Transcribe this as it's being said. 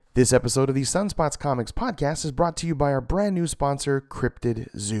This episode of the Sunspots Comics podcast is brought to you by our brand new sponsor, Cryptid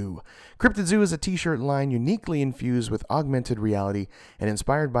Zoo. Cryptid Zoo is a t-shirt line uniquely infused with augmented reality and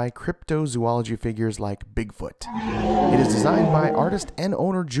inspired by cryptozoology figures like Bigfoot. It is designed by artist and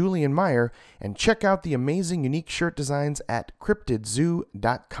owner Julian Meyer, and check out the amazing unique shirt designs at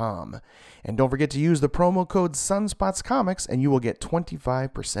cryptidzoo.com. And don't forget to use the promo code SunspotsComics and you will get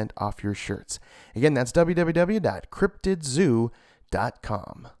 25% off your shirts. Again, that's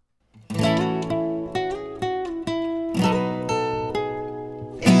www.cryptidzoo.com. If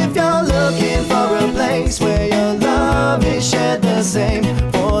you're looking for a place where your love is shared the same,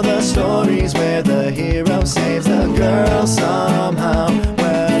 for the stories where the hero saves the girl somehow,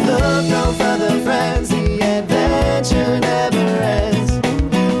 well, look no further, friends, the adventure never ends.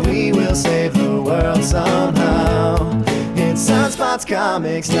 We will save the world somehow. It's Sunspots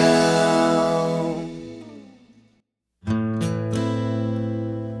Comics now.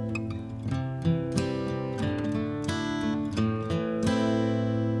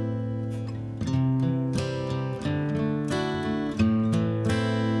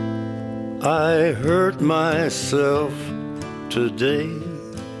 I hurt myself today.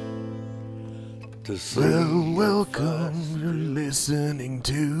 Welcome. You're listening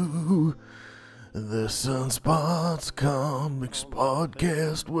to the Sunspots Comics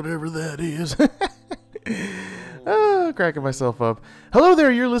podcast, whatever that is. Cracking myself up. Hello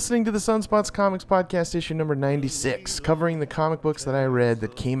there, you're listening to the Sunspots Comics podcast, issue number 96, covering the comic books that I read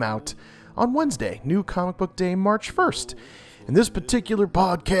that came out on Wednesday, New Comic Book Day, March 1st. And this particular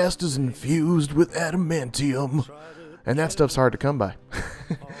podcast is infused with adamantium, and that stuff's hard to come by.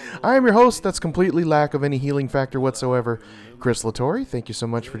 I am your host, that's completely lack of any healing factor whatsoever, Chris Latore. Thank you so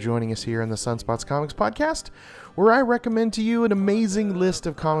much for joining us here on the Sunspots Comics podcast, where I recommend to you an amazing list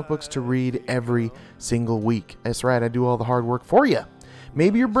of comic books to read every single week. That's right, I do all the hard work for you.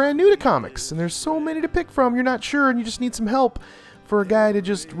 Maybe you're brand new to comics, and there's so many to pick from, you're not sure, and you just need some help for a guy to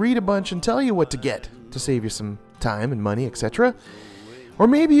just read a bunch and tell you what to get to save you some time and money, etc. Or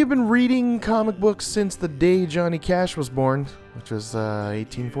maybe you've been reading comic books since the day Johnny Cash was born, which was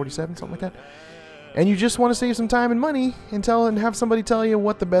 1847, something like that, and you just want to save some time and money and have somebody tell you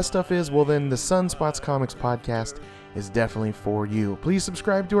what the best stuff is. Well, then the Sunspots Comics podcast is definitely for you. Please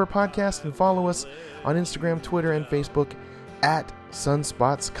subscribe to our podcast and follow us on Instagram, Twitter, and Facebook at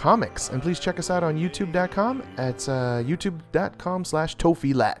Sunspots Comics. And please check us out on youtube.com at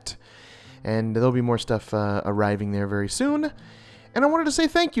youtube.com/Tofilat. And there'll be more stuff arriving there very soon. And I wanted to say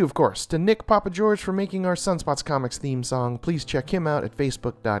thank you, of course, to Nick Papa George for making our Sunspots Comics theme song. Please check him out at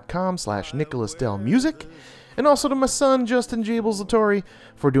facebook.com/NicholasDellMusic. And also to my son, Justin Jables Latore,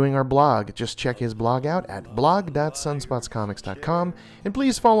 for doing our blog. Just check his blog out at blog.sunspotscomics.com. And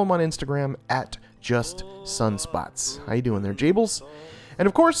please follow him on Instagram at JustSunspots. How you doing there, Jables? And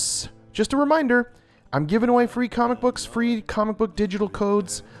of course, just a reminder, I'm giving away free comic books, free comic book digital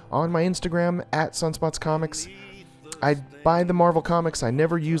codes on my Instagram at Sunspots Comics. I buy the Marvel comics, I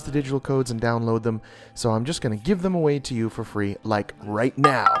never use the digital codes and download them, so I'm just going to give them away to you for free, like right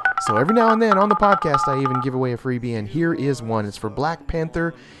now. So every now and then on the podcast, I even give away a freebie, and here is one. It's for Black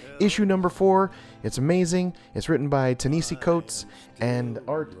Panther, issue number 4. It's amazing. It's written by Ta-Nehisi Coates, and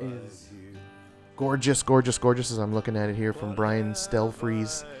art is gorgeous, gorgeous, gorgeous, as I'm looking at it here, from Brian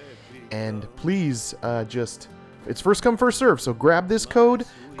Stelfreeze. And please, it's first come, first serve. So grab this code,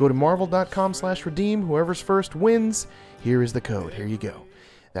 go to marvel.com/redeem. Whoever's first wins. Here is the code. Here you go.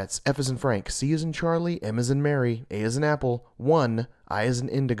 That's F as in Frank, C as in Charlie, M as in Mary, A as in Apple, 1, I as in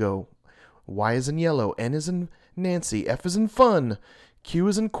Indigo, Y as in Yellow, N as in Nancy, F as in Fun, Q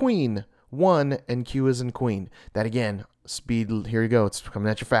as in Queen, 1, and Q as in Queen. That again, speed, here you go. It's coming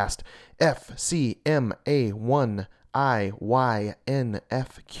at you fast. F, C, M, A, 1, I, Y, N,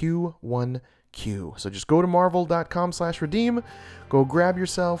 F, Q, 1, Q. So just go to marvel.com/redeem. Go grab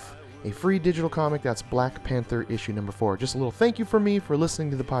yourself a free digital comic. That's Black Panther issue number 4. Just a little thank you from me for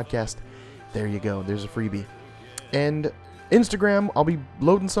listening to the podcast. There you go. There's a freebie. And Instagram, I'll be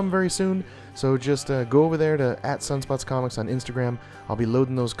loading some very soon. So just go over there to at Sunspots Comics on Instagram. I'll be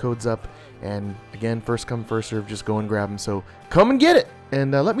loading those codes up. And again, first come, first serve. Just go and grab them. So come and get it.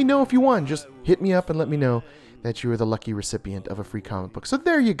 And let me know if you won. Just hit me up and let me know that you are the lucky recipient of a free comic book. So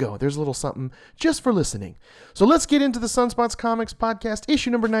there you go. There's a little something just for listening. So let's get into the Sunspots Comics podcast, issue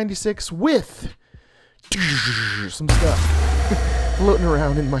number 96, with some stuff floating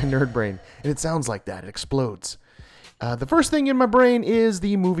around in my nerd brain. And it sounds like that. It explodes. The first thing in my brain is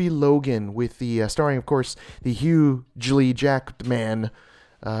the movie Logan, with the starring, of course, the hugely jacked man.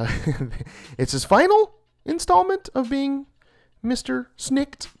 It's his final installment of being Mr.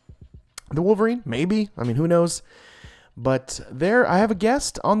 Snicked. The Wolverine? Maybe. I mean, who knows? But there, I have a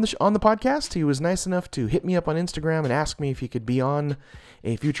guest on the podcast. He was nice enough to hit me up on Instagram and ask me if he could be on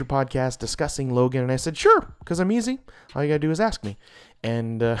a future podcast discussing Logan, and I said sure, because I'm easy. All you gotta do is ask me,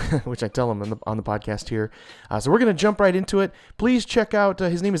 and which I tell him on the podcast here. So we're gonna jump right into it. Please check out.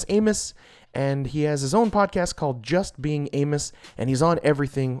 His name is Amos, and he has his own podcast called Just Being Amos, and he's on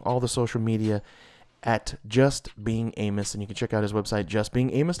everything, all the social media, at Just Being Amos, and you can check out his website,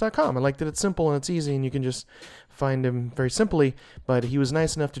 justbeingamos.com. I like that it's simple and it's easy, and you can just find him very simply. But he was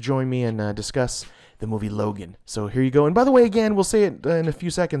nice enough to join me and discuss the movie Logan. So here you go. And by the way, again, we'll say it in a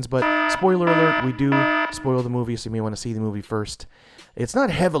few seconds, but spoiler alert, we do spoil the movie, so you may want to see the movie first. It's not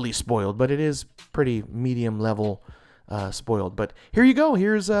heavily spoiled, but it is pretty medium level spoiled. But here you go.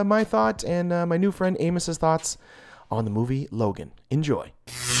 Here's my thought and my new friend Amos's thoughts on the movie Logan. Enjoy.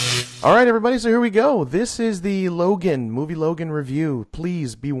 All right, everybody, so here we go. This is the movie Logan review.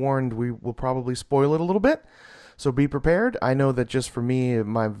 Please be warned, we will probably spoil it a little bit, so be prepared. I know that just for me,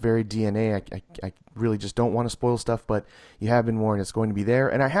 my very DNA, I really just don't want to spoil stuff, but you have been warned, it's going to be there.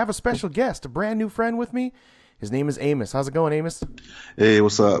 And I have a special guest, a brand new friend with me. His name is Amos. How's it going, Amos? Hey,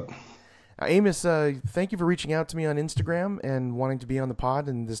 what's up? Amos, thank you for reaching out to me on Instagram and wanting to be on the pod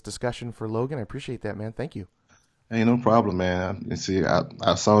in this discussion for Logan. I appreciate that, man. Thank you. Hey, no problem, man. You see,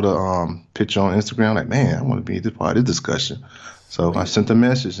 I saw the picture on Instagram, like, man, I want to be a part of this discussion. So I sent a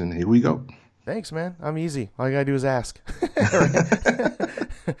message, and here we go. Thanks, man. I'm easy. All you gotta do is ask.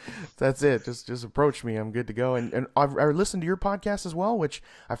 That's it. Just approach me. I'm good to go. And I listened to your podcast as well, which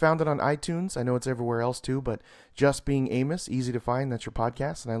I found it on iTunes. I know it's everywhere else too, but Just Being Amos, easy to find. That's your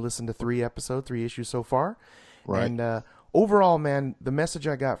podcast. And I listened to 3 issues so far. Right. And overall, man, the message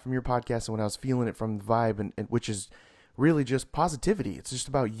I got from your podcast and when I was feeling it from the vibe, and which is really just positivity. It's just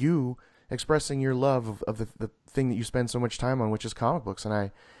about you expressing your love of the thing that you spend so much time on, which is comic books.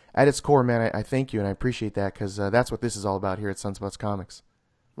 And at its core, man, I thank you and I appreciate that, because that's what this is all about here at Sunspots Comics.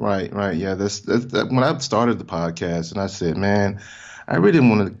 Right. Yeah, that's when I started the podcast, and I said, man, I really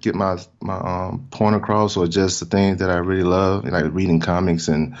want to get my point across, or just the things that I really love, like reading comics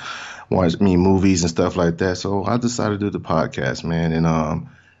and watching movies and stuff like that. So I decided to do the podcast, man, and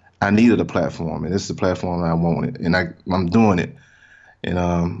I needed a platform, and this is the platform I wanted, and I'm doing it. And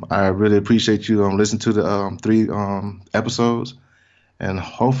I really appreciate you listening to the 3 episodes, and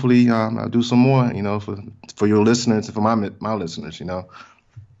hopefully I'll do some more, for your listeners and for my listeners,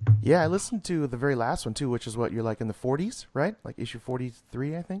 Yeah, I listened to the very last one too, which is what you're like in the 40s, right? Like issue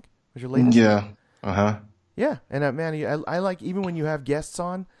 43, I think, was your latest. Yeah. Uh-huh. Yeah, and man, I like, even when you have guests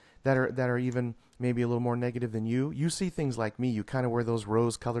on that are even maybe a little more negative than you see things like me. You kind of wear those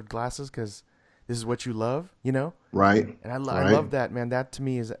rose-colored glasses because this is what you love, Right. And I love that, man. That to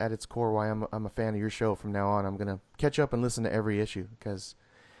me is at its core why I'm a fan of your show from now on. I'm gonna catch up and listen to every issue because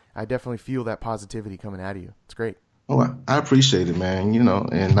I definitely feel that positivity coming out of you. It's great. Oh, I appreciate it, man.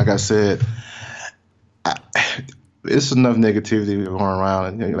 And like I said, it's enough negativity going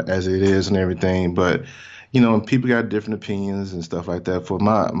around as it is and everything. But, people got different opinions and stuff like that. For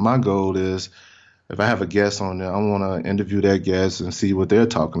my goal is, if I have a guest on there, I want to interview that guest and see what they're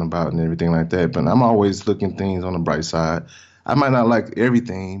talking about and everything like that. But I'm always looking things on the bright side. I might not like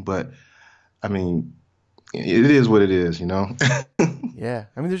everything, but, I mean, it is what it is, Yeah.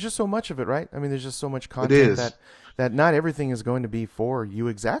 I mean, there's just so much of it, right? I mean, there's just so much content that not everything is going to be for you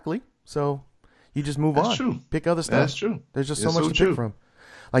exactly. So you just move on. That's true. Pick other stuff. That's true. There's just so much to pick from.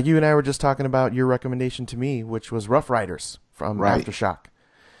 Like you and I were just talking about your recommendation to me, which was Rough Riders from Aftershock.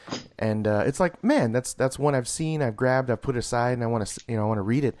 And it's like, man, that's one I've seen, I've grabbed, I've put aside, and I want to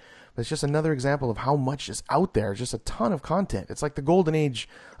read it. But it's just another example of how much is out there. Just a ton of content. It's like the golden age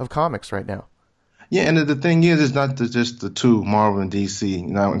of comics right now. Yeah, and the thing is, it's not just the 2, Marvel and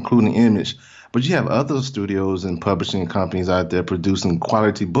DC, including Image, but you have other studios and publishing companies out there producing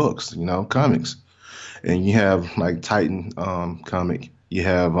quality books, comics. And you have like Titan comic, you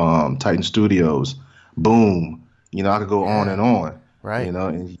have Titan Studios, Boom. I could go on and on. Right.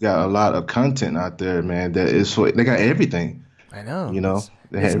 And you got a lot of content out there, man. They got everything. I know.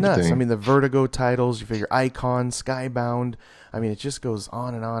 It's nuts. I mean, the Vertigo titles. You figure Icon, Skybound. I mean, it just goes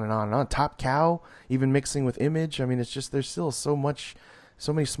on and on and on and on. Top Cow, even mixing with Image. I mean, it's just there's still so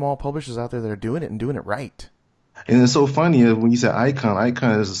many small publishers out there that are doing it and doing it right. And it's so funny when you say Icon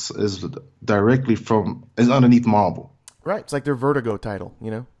is directly is underneath Marvel. Right. It's like their Vertigo title,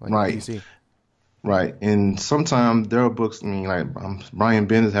 like right. DC. Right, and sometimes there are books. I mean, like Brian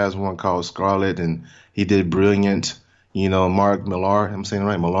Bendis has one called Scarlet, and he did Brilliant. Mark Millar. I'm saying it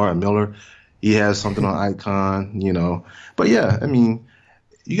right, Miller. He has something on Icon. But yeah, I mean,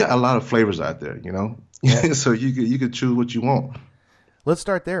 you got a lot of flavors out there. Yeah. So you could choose what you want. Let's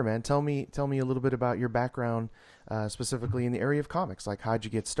start there, man. Tell me a little bit about your background specifically in the area of comics. Like, how'd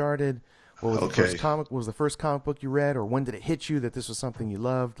you get started? What was the first comic book you read, or when did it hit you that this was something you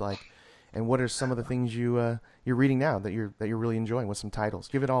loved? Like, and what are some of the things you're reading now that you're really enjoying? What's some titles?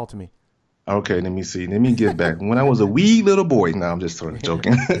 Give it all to me. Okay, let me see. Let me get back. When I was a wee little boy. No, I'm just sort of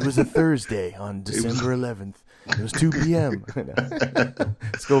joking. It was a Thursday on December 11th. It was 2 p.m.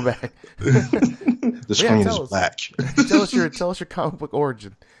 Let's go back. The screen is black. Tell us your comic book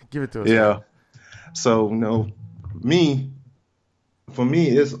origin. Give it to us. Yeah. So, for me,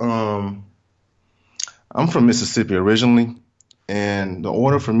 it's I'm from Mississippi originally, and the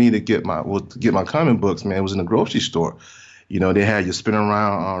order for me to get my comic books, man, was in the grocery store. They had you spinning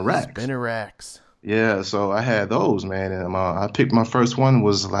around racks. Spinner racks. Yeah, so I had those, man, and I picked my first one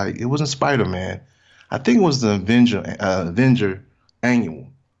was it wasn't Spider-Man. I think it was the Avenger annual.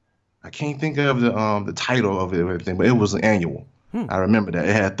 I can't think of the title of it or anything, but it was an annual. I remember that.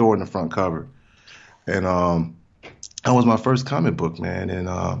 It had Thor in the front cover. And that was my first comic book, man. And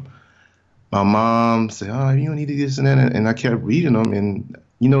my mom said, "Oh, you don't need to do this and that." And I kept reading them. And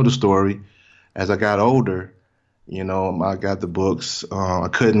you know the story. As I got older, I got the books. I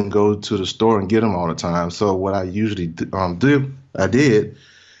couldn't go to the store and get them all the time. So what I usually did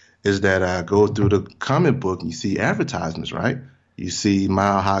is that I go through the comic book and you see advertisements, right? You see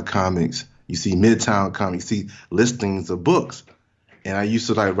Mile High Comics, you see Midtown Comics, you see listings of books. And I used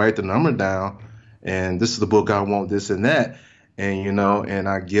to write the number down, and this is the book I want, this and that. And, and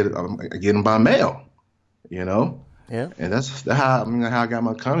I get them by mail, Yeah. And that's how I got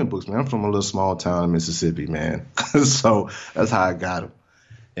my comic books, man. I'm from a little small town in Mississippi, man. So that's how I got them.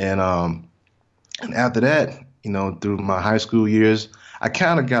 And after that, through my high school years, I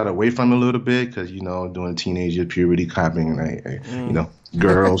kind of got away from it a little bit because, doing teenager puberty, copying,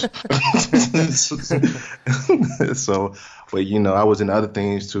 girls. So, but, I was in other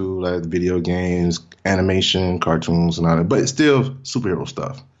things too, like video games, animation, cartoons, and all that, but it's still superhero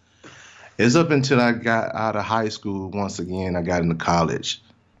stuff. It's up until I got out of high school once again, I got into college,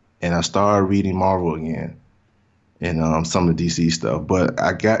 and I started reading Marvel again and some of the DC stuff. But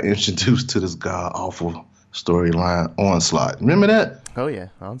I got introduced to this god-awful storyline, Onslaught. Remember that? Oh, yeah,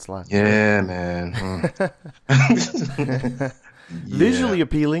 Onslaught. Yeah, man. Visually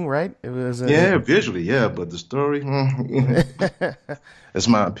appealing, right? It was. Visually, yeah, but the story, that's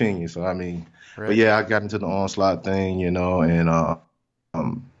my opinion. So, right. But yeah, I got into the Onslaught thing, and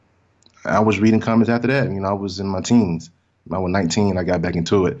I was reading comics after that. I was in my teens. When I was 19, I got back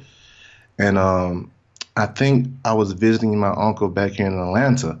into it. And I think I was visiting my uncle back here in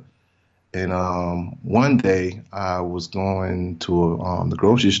Atlanta. And one day I was going to the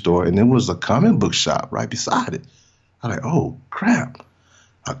grocery store, and there was a comic book shop right beside it. I was like, oh, crap,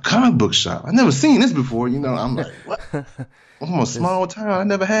 a comic book shop. I never seen this before. I'm like, what? I'm from a small town. I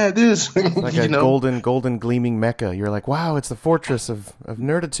never had this. Like a golden gleaming mecca. You're like, wow, it's the fortress of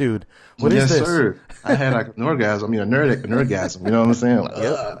nerditude. What is this? Yes, sir. I had like an orgasm. A nerdgasm. You know what I'm saying? Like,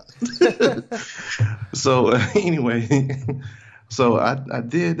 yep. So anyway, so I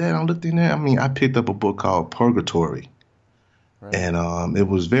did that. I looked in there. I picked up a book called Purgatory, right. And it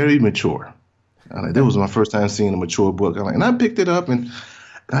was very mature. That was my first time seeing a mature book. And I picked it up, and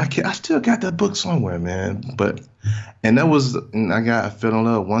I still got that book somewhere, man. And I fell in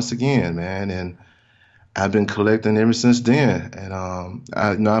love once again, man. And I've been collecting ever since then. And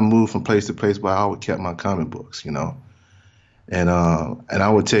I moved from place to place, but I always kept my comic books, And I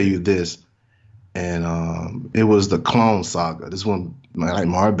would tell you this, and it was the Clone Saga. This one, like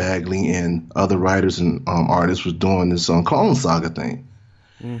Mark Bagley and other writers and artists was doing this Clone Saga thing.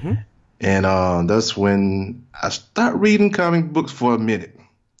 Mm-hmm. And that's when I started reading comic books for a minute.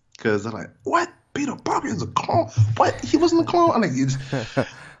 Because I'm like, what? Peter Parker is a clone? What? He wasn't a clone? I'm like,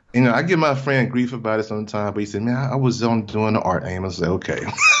 I give my friend grief about it sometimes, but he said, man, I was doing the art aim. I said, okay.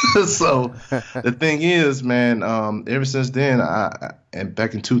 So the thing is, man, ever since then, and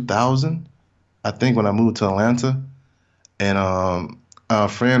back in 2000, I think when I moved to Atlanta, and a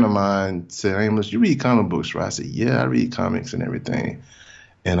friend of mine said, Amos, you read comic books, right? I said, yeah, I read comics and everything.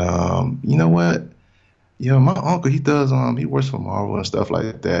 And you know what? My uncle, he does, he works for Marvel and stuff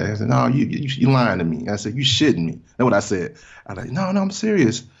like that. I said, no, you lying to me. I said, you shitting me. That's what I said. I was like, no, I'm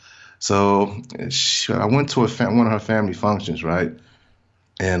serious. So I went to one of her family functions, right?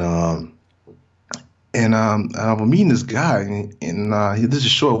 And I was meeting this guy, and this is a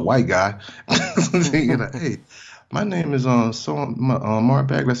short white guy. Like, hey, my name is Mark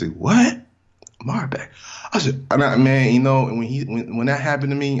Bagley. I said, what? Mark Bagley? I said, man, when that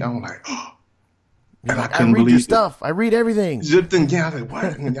happened to me, I was like, oh. And I couldn't believe your stuff. I read everything. Yeah, I was like, what?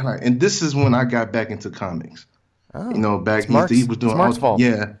 And this is when I got back into comics. Oh, back he was doing Smart's fault.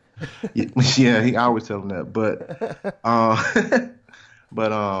 Yeah. Yeah, he I always tell him that.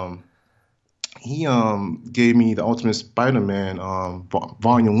 But he gave me the Ultimate Spider-Man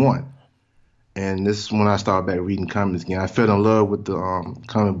volume 1. And this is when I started back reading comics again. I fell in love with the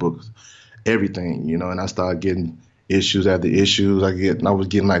comic books, everything, and I started getting issues after issues. I was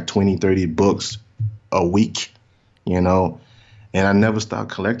getting like 20, 30 books a week, and I never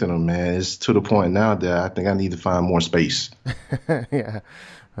stopped collecting them, man. It's to the point now that I think I need to find more space. Yeah.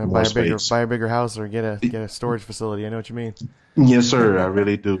 More Buy a bigger house or get a storage facility. I know what you mean. Yes, sir. I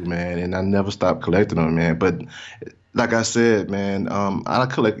really do, man. And I never stopped collecting them, man. But like I said, man, I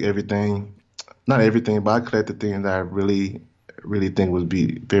collect everything. Not everything, but I collect the things that I really, really think would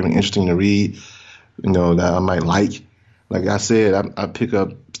be very interesting to read, that I might like. Like I said, I pick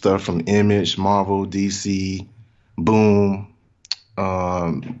up stuff from Image, Marvel, DC, Boom,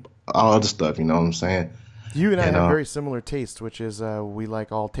 all other stuff, you know what I'm saying? You and I have very similar tastes, which is we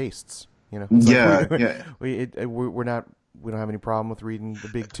like all tastes. Yeah, like yeah. We don't have any problem with reading the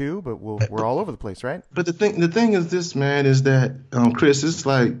big two, but we're all over the place, right? But the thing is this, man, is that Chris, it's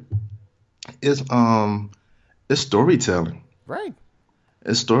like it's storytelling. Right.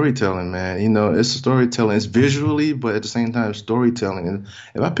 It's storytelling, man. It's storytelling. It's visually, but at the same time, storytelling. And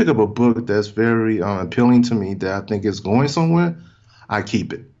if I pick up a book that's very appealing to me, that I think is going somewhere, I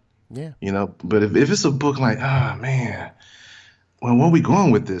keep it. Yeah. But if it's a book like, man, well, where are we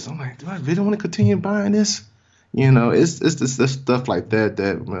going with this? I'm like, do I really want to continue buying this? It's stuff like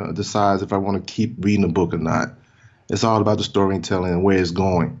that decides if I want to keep reading the book or not. It's all about the storytelling and where it's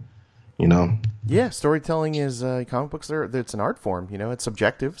going. Yeah, storytelling is comic books. It's an art form. It's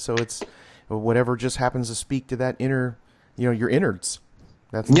subjective, so it's whatever just happens to speak to that inner, your innards.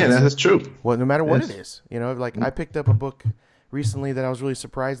 That's true. Well, no matter what it is, like I picked up a book recently that I was really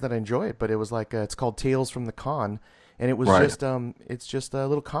surprised that I enjoy it, but it was like it's called Tales from the Con, and it was it's just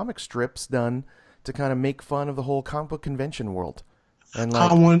little comic strips done to kind of make fun of the whole comic book convention world. And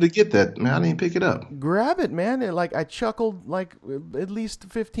I wanted to get that, man. I didn't pick it up. Grab it, man. I chuckled like at least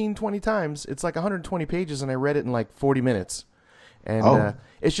 15, 20 times. It's like 120 pages, and I read it in like 40 minutes. And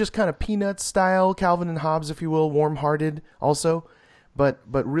it's just kind of Peanuts style, Calvin and Hobbes, if you will, warm-hearted also, but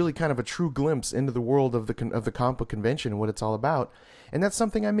really kind of a true glimpse into the world of the comic book convention and what it's all about. And that's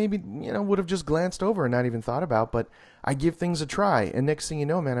something I maybe would have just glanced over and not even thought about, but I give things a try, and next thing you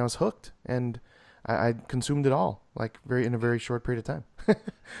know, man, I was hooked, and I consumed it all in a very short period of time.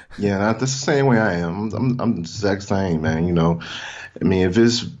 Yeah, that's the same way I am. I'm the exact same, man. I mean, if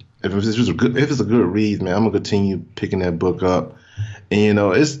it's a good read, man, I'm gonna continue picking that book up. And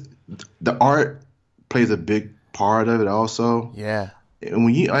it's the art plays a big part of it also. Yeah. And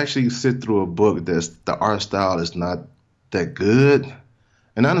when you actually sit through a book that's the art style is not that good,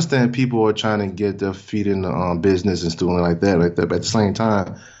 and I understand people are trying to get their feet in the business and doing like that, but at the same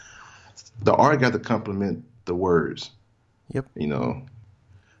time, the art got to complement the words. Yep.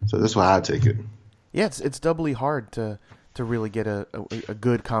 So that's why I take it. Yeah, it's doubly hard to really get a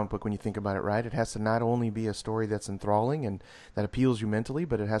good comic book when you think about it, right? It has to not only be a story that's enthralling and that appeals you mentally,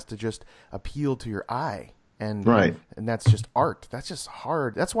 but it has to just appeal to your eye. And right. And that's just art. That's just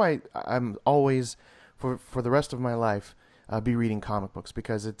hard. That's why I'm always, for the rest of my life, be reading comic books,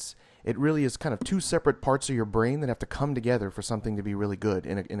 because it really is kind of two separate parts of your brain that have to come together for something to be really good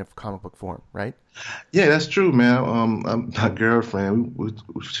in a comic book form, right? Yeah, that's true, man. My girlfriend,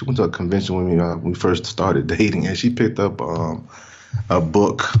 she went to a convention with me when we first started dating, and she picked up a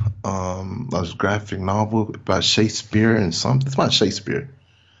book, a graphic novel about Shakespeare and something. It's about Shakespeare.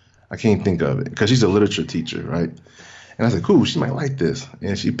 I can't think of it because she's a literature teacher, right? And I said, cool, she might like this.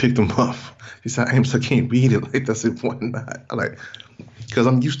 And she picked them up. She said, I can't read it like that. I said, why not? I'm like, because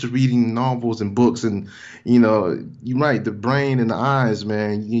I'm used to reading novels and books, and you're right, the brain and the eyes,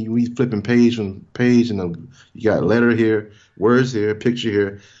 man. You read flipping page from page, and you got letter here, words here, picture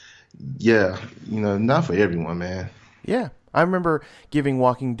here. Yeah, not for everyone, man. Yeah, I remember giving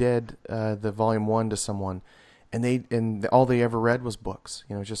Walking Dead the volume 1 to someone, and all they ever read was books.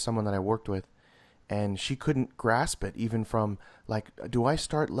 Just someone that I worked with, and she couldn't grasp it, even from do I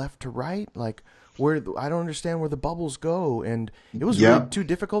start left to right? I don't understand where the bubbles go, and it was really too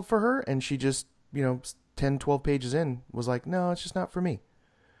difficult for her, and she just 10, 12 pages in was like, no, it's just not for me.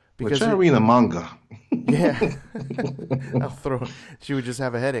 Because try reading a manga. Yeah. She would just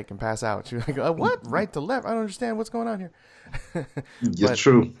have a headache and pass out. She was like, what? Right to left? I don't understand what's going on here. It's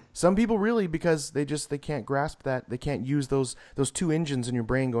true. Some people really, because they can't grasp that, they can't use those two engines in your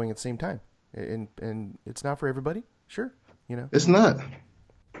brain going at the same time. And it's not for everybody. Sure. It's not.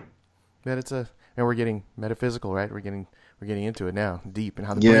 But and we're getting metaphysical, right? We're we're getting into it now, deep, and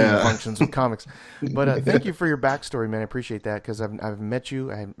how the brain functions with comics. But thank you for your backstory, man. I appreciate that because I've met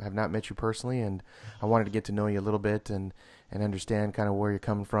you. I have not met you personally, and I wanted to get to know you a little bit and understand kind of where you're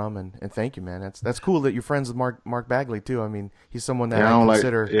coming from. And thank you, man. That's cool that you're friends with Mark Bagley too. I mean, he's someone that I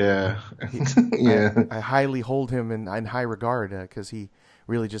consider. I highly hold him in high regard because he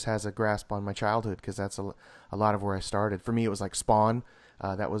really just has a grasp on my childhood because that's a lot of where I started. For me, it was like Spawn.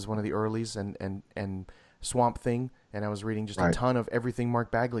 That was one of the earlies, and Swamp Thing. And I was reading just a ton of everything Mark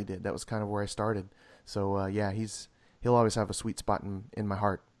Bagley did. That was kind of where I started. So he'll always have a sweet spot in my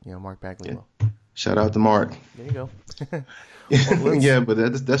heart. Mark Bagley will. Shout out to Mark. There you go.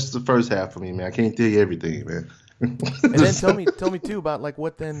 But that's the first half for me, man. I can't tell you everything, man. And then tell me too about like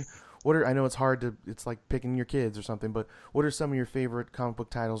what are, I know it's hard to, it's like picking your kids or something, but what are some of your favorite comic book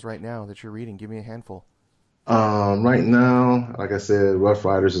titles right now that you're reading? Give me a handful. Right now, like I said, Rough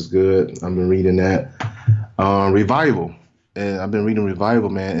Riders is good. I've been reading that. Revival, and I've been reading Revival,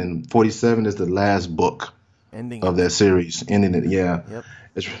 man. And 47 is the last book of that series, ending it. Yeah, yep.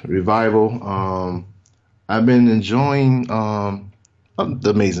 It's Revival. I've been enjoying The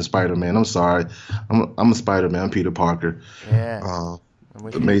Amazing Spider-Man. I'm sorry, I'm a Spider-Man. I'm Peter Parker. Yeah.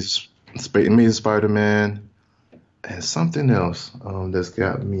 Amazing Spider-Man, and something else that's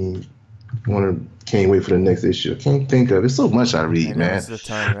got me. Can't wait for the next issue. I can't think of it. So much I read, man. It's the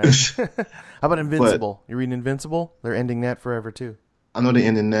time, right? How about Invincible? You reading Invincible? They're ending that forever too. I know they're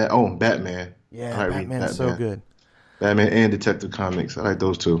ending that. Oh, Batman. Yeah, Batman's so good. Batman and Detective Comics. I like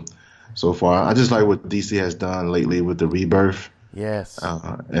those two so far. I just like what DC has done lately with the Rebirth. Yes.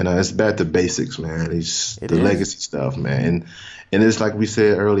 And it's back to basics, man. It's the legacy stuff, man. And it's like we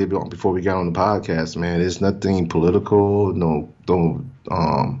said earlier before we got on the podcast, man. It's nothing political. No,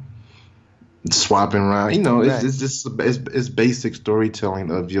 swapping around. It's just it's basic storytelling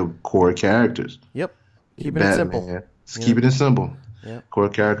of your core characters. Yep. Keeping it simple. Keeping it simple. Yep. Core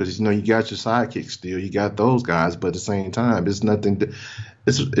characters. You got your sidekicks still. You got those guys, but at the same time, it's nothing.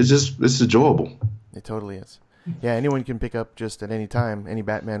 It's enjoyable. It totally is. Yeah, anyone can pick up just at any time any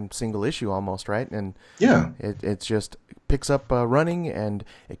Batman single issue almost, right? And yeah, it just picks up running and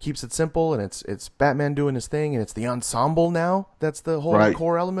it keeps it simple and it's Batman doing his thing and it's the ensemble now. That's the whole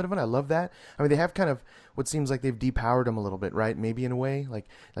core element of it. I love that. I mean, they have kind of what seems like they've depowered him a little bit, right? Maybe in a way, like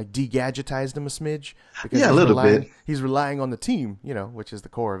de-gadgetized him a smidge. Because a little bit. He's relying on the team, which is the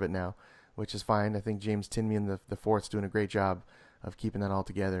core of it now, which is fine. I think James Tynion the fourth's doing a great job of keeping that all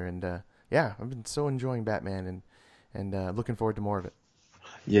together. And yeah, I've been so enjoying Batman and looking forward to more of it.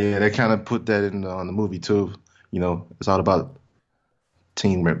 Yeah, they kind of put that in on the movie too. It's all about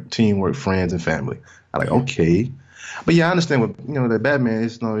teamwork, friends, and family. Okay. But yeah, I understand what that Batman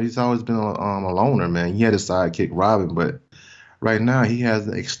is. He's always been a loner, man. He had his sidekick Robin, but right now he has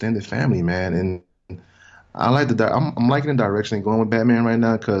an extended family, man. And I like I'm liking the direction they're going with Batman right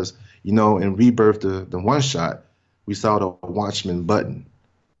now because in Rebirth, the one shot, we saw the Watchman button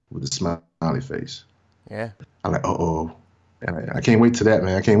with the smiley face. Yeah. I'm like, uh-oh. And I can't wait to that,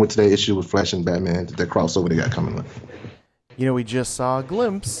 man. I can't wait to that issue with Flash and Batman, that crossover they got coming up. We just saw a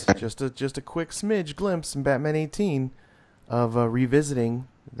glimpse, just a quick smidge glimpse in Batman 18 of revisiting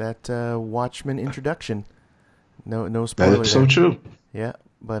that Watchmen introduction. No spoiler. That's so true. Yeah,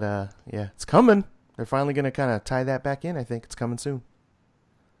 but yeah, it's coming. They're finally going to kind of tie that back in. I think it's coming soon.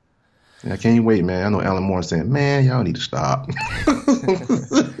 Yeah, I can't wait, man. I know Alan Moore saying, man, y'all need to stop.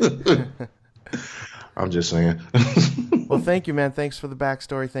 I'm just saying. Well, thank you, man. Thanks for the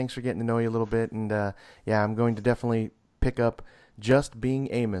backstory. Thanks for getting to know you a little bit. And yeah, I'm going to definitely pick up Just Being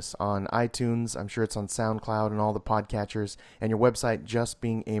Amos on iTunes. I'm sure it's on SoundCloud and all the podcatchers. And your website,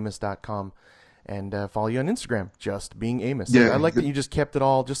 justbeingamos.com. And follow you on Instagram, Just Being Amos. Yeah, I like that you just kept it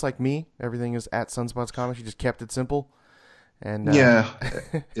all, just like me. Everything is at Sunspots Comics. You just kept it simple. And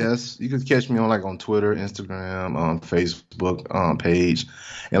yes, you can catch me on Twitter, Instagram, Facebook page,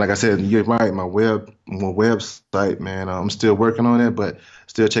 and like I said, you're right. My website, man. I'm still working on it, but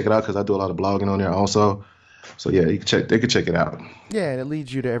still check it out because I do a lot of blogging on there also. So yeah, they can check it out. Yeah, and it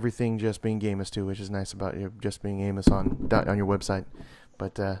leads you to everything Just Being Amos too, which is nice about you Just Being Amos on your website.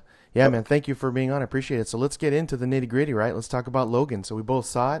 But yeah, man, thank you for being on. I appreciate it. So let's get into the nitty gritty, right? Let's talk about Logan. So we both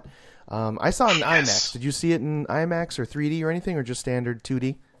saw it. I saw it in IMAX. Did you see it in IMAX or 3D or anything, or just standard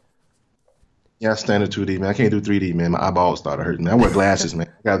 2D? Yeah, standard 2D, man. I can't do 3D, man. My eyeballs started hurting. I wear glasses,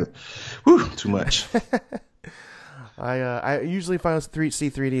 man. Too much. I usually if I see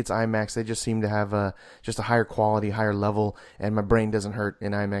 3D, it's IMAX. They just seem to have just a higher quality, higher level, and my brain doesn't hurt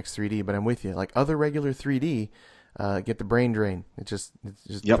in IMAX 3D. But I'm with you. Like other regular 3D, get the brain drain. It's just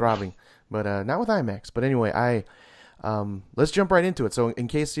throbbing. But not with IMAX. But anyway, let's jump right into it. So in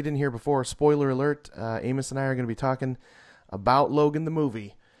case you didn't hear before, spoiler alert, Amos and I are going to be talking about Logan the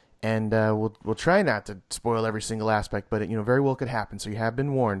movie. And we'll try not to spoil every single aspect, but it very well could happen. So you have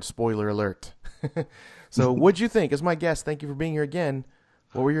been warned. Spoiler alert. So what'd you think? As my guest, thank you for being here again.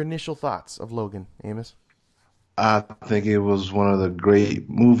 What were your initial thoughts of Logan, Amos? I think it was one of the great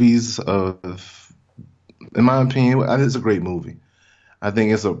movies in my opinion, I think it's a great movie. I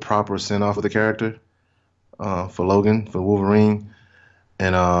think it's a proper send off of the character for Logan, for Wolverine.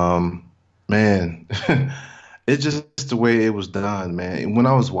 And man, it's just the way it was done, man. When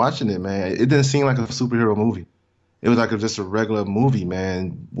I was watching it, man, it didn't seem like a superhero movie. It was like just a regular movie,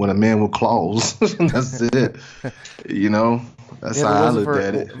 man, with a man with claws. That's it. That's how I looked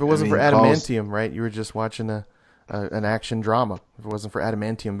at it. If it wasn't for Adamantium, right, you were just watching an action drama. If it wasn't for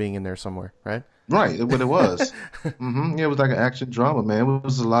Adamantium being in there somewhere, right? Right, what it was. Yeah, it was like an action drama, man. It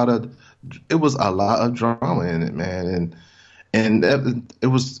was a lot of drama in it, man, and it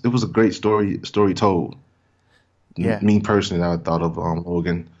was a great story told. Yeah. Me personally, I thought of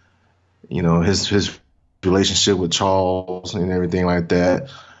Logan. His relationship with Charles and everything like that.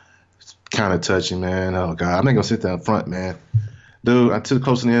 It's kind of touching, man. Oh God, I'm not gonna sit there in front, man. Dude, I took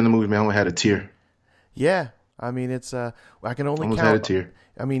close to the end of the movie, man. I almost had a tear. Yeah, I mean it's I can only almost count. had a tear.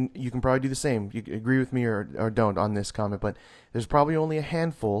 I mean, you can probably do the same. You agree with me or don't on this comment, but there's probably only a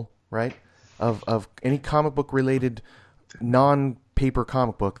handful, right, of any comic book related non-paper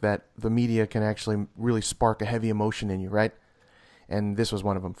comic book that the media can actually really spark a heavy emotion in you, right? And this was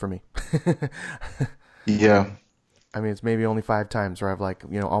one of them for me. Yeah. I mean, it's maybe only 5 times where I've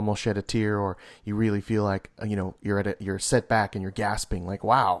almost shed a tear, or you really feel like you're set back and you're gasping, like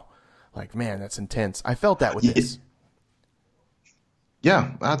wow, like man, that's intense. I felt that with this.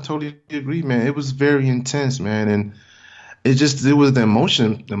 Yeah, I totally agree, man. It was very intense, man, and it was the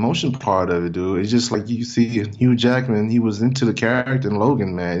emotion part of it, dude. It's just like you see Hugh Jackman, he was into the character in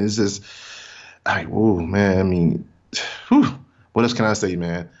Logan, man. It's just like, whoa, man. I mean, whew, what else can I say,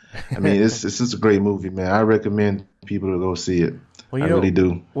 man? I mean, it's just a great movie, man. I recommend people to go see it. Well, I really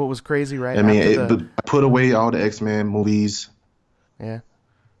do. What was crazy, right? I mean, I put away all the X-Men movies. Yeah.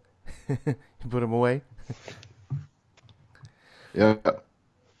 You put them away?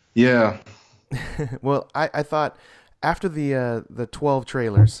 Yeah. Well, I thought after the 12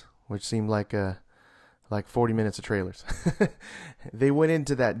 trailers, which seemed like 40 minutes of trailers, they went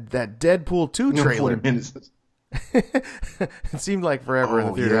into that Deadpool 2 trailer. 40 minutes. It seemed like forever in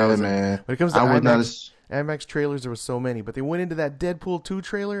the theater. Yeah, man. When it comes to IMAX trailers, there was so many, but they went into that Deadpool 2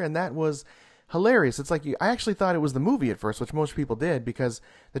 trailer, and that was hilarious. It's like I actually thought it was the movie at first, which most people did, because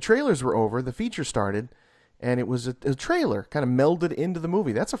the trailers were over, the feature started, and it was a trailer kind of melded into the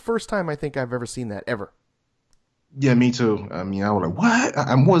movie. That's the first time I think I've ever seen that, ever. Yeah, me too. I mean, I was like, what?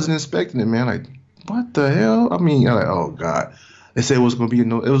 I wasn't expecting it, man. Like, what the hell? I mean, I'm like, oh, God. They said it was not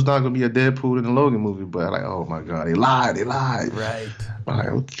going to be a Deadpool in the Logan movie, but I'm like, oh, my God. They lied. Right. I'm like,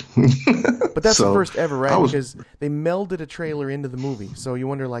 okay. But that's the first ever, right? Because they melded a trailer into the movie. So you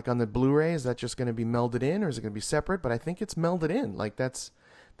wonder, like, on the Blu-ray, is that just going to be melded in, or is it going to be separate? But I think it's melded in. Like, that's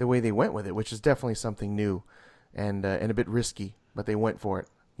the way they went with it, which is definitely something new and a bit risky, but they went for it,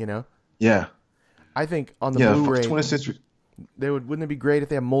 Yeah. I think on the Blu-ray, 20th century. Wouldn't it be great if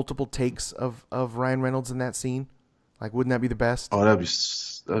they have multiple takes of Ryan Reynolds in that scene? Like, wouldn't that be the best? Oh, that'd be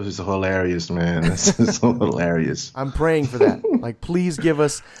so hilarious, man. That's so hilarious. I'm praying for that. Like, please give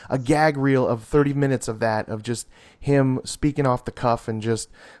us a gag reel of 30 minutes of that, of just him speaking off the cuff and just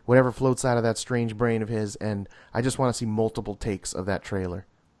whatever floats out of that strange brain of his. And I just want to see multiple takes of that trailer.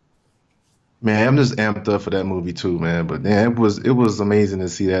 Man, I'm just amped up for that movie too, man. But yeah, it was amazing to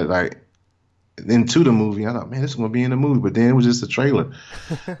see that, like, into the movie. I thought, man, this is gonna be in the movie, but then it was just a trailer.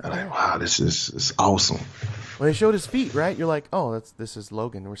 I'm like, wow, it's awesome. When they showed his feet, right? You're like, oh, this is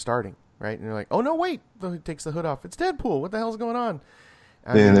Logan. We're starting, right? And you're like, oh no, wait! He takes the hood off. It's Deadpool. What the hell's going on?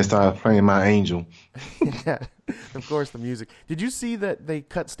 Then they started playing My Angel. Yeah, of course, the music. Did you see that they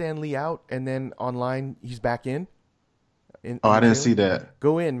cut Stan Lee out and then online he's back in? I didn't see that.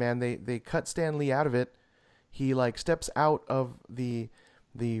 Go in, man. They cut Stan Lee out of it. He like steps out of the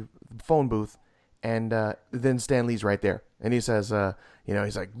phone booth, and then Stan Lee's right there, and he says,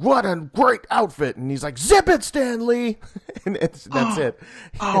 he's like, "What a great outfit!" And he's like, "Zip it, Stan Lee!" And that's it.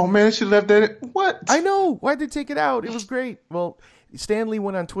 Oh man, she left that. What? I know. Why'd they take it out? It was great. Well, Stan Lee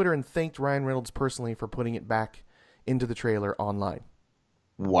went on Twitter and thanked Ryan Reynolds personally for putting it back into the trailer online.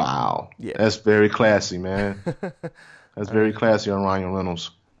 Wow. Yeah, that's very classy, man. That's very classy on Ryan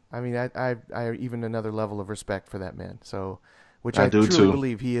Reynolds. I mean, I even another level of respect for that man. So, which I do truly too.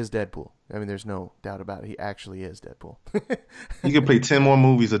 believe he is Deadpool. I mean, there's no doubt about it. He actually is Deadpool. He could play 10 more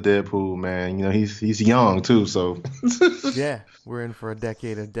movies of Deadpool, man. You know, he's young too, so Yeah, we're in for a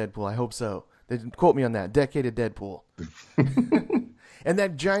decade of Deadpool. I hope so. They quote me on that. Decade of Deadpool. And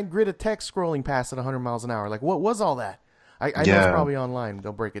that giant grid of text scrolling past at 100 miles an hour. Like, what was all that? I know it's probably online.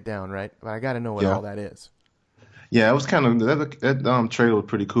 They'll break it down, right? But I got to know what all that is. Yeah, it was kind of that trailer was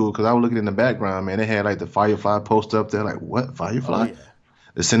pretty cool because I was looking in the background, man. They had like the Firefly poster up there, like what Firefly? Oh, yeah.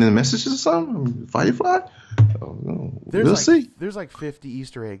 They're sending messages or something. I mean, Firefly? Oh, no. We'll see. There's like 50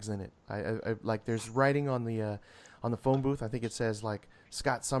 Easter eggs in it. I like there's writing on the phone booth. I think it says like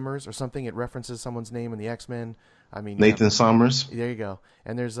Scott Summers or something. It references someone's name in the X-Men. I mean Nathan Summers. There you go.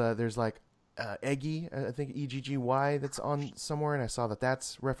 And there's like Eggy, I think EGGY, that's on somewhere, and I saw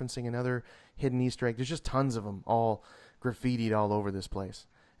that's referencing another hidden Easter egg. There's just tons of them, all graffitied all over this place,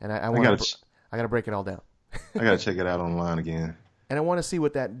 and I gotta break it all down. I gotta check it out online again. And I want to see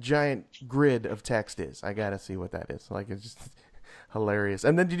what that giant grid of text is. I gotta see what that is. Like, it's just hilarious.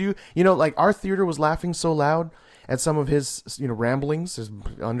 And then like our theater was laughing so loud at some of his ramblings, his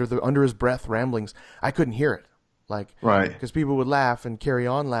under his breath ramblings. I couldn't hear it. Like, right, because people would laugh and carry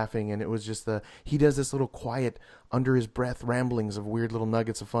on laughing, and it was just he does this little quiet under his breath ramblings of weird little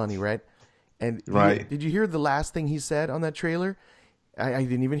nuggets of funny, right? And did you hear the last thing he said on that trailer? I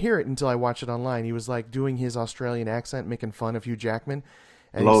didn't even hear it until I watched it online. He was like doing his Australian accent, making fun of Hugh Jackman.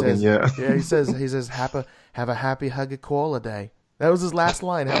 And Logan, he says, have a happy hug a koala day. That was his last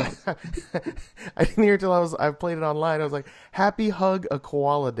line. I didn't hear it till I played it online. I was like, happy hug a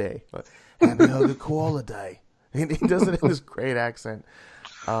koala day. Happy hug a koala day. He does it in this great accent.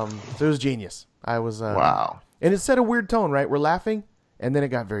 So it was genius. I was wow. And it set a weird tone, right? We're laughing, and then it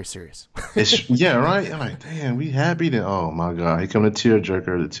got very serious. Yeah, right. I'm like, damn, we happy then. Oh my god, here come the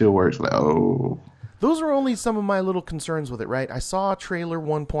tearjerker, the tear works. Like, oh. Those are only some of my little concerns with it, right? I saw trailer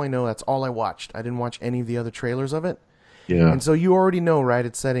 1.0. That's all I watched. I didn't watch any of the other trailers of it. Yeah. And so you already know, right?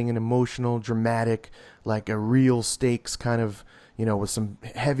 It's setting an emotional, dramatic, like a real stakes kind of, with some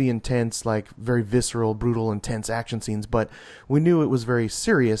heavy, intense, like very visceral, brutal, intense action scenes. But we knew it was very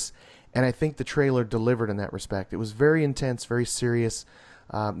serious, and I think the trailer delivered in that respect. It was very intense, very serious.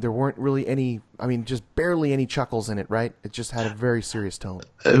 There weren't really just barely any chuckles in it, right? It just had a very serious tone.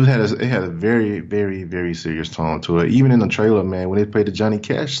 It had a very, very, very serious tone to it. Even in the trailer, man, when they played the Johnny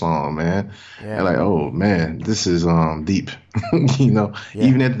Cash song, man, yeah. Like, oh man, this is deep. Yeah.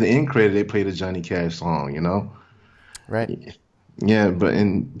 Even at the end credit, they played the Johnny Cash song. Right. Yeah, but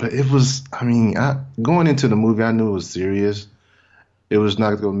it was. I mean, going into the movie, I knew it was serious. It was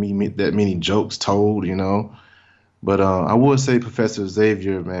not going to be that many jokes told, But I would say Professor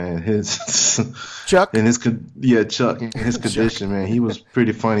Xavier, man, Chuck and Chuck and his condition, man, he was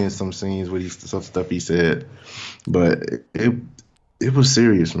pretty funny in some scenes with some stuff he said. But it was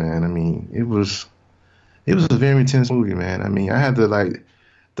serious, man. I mean, it was a very intense movie, man. I mean, I had to like.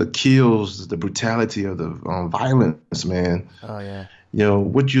 The kills, the brutality of the violence, man. Oh yeah.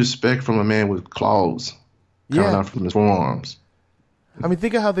 What you expect from a man with claws coming out from his forearms. I mean,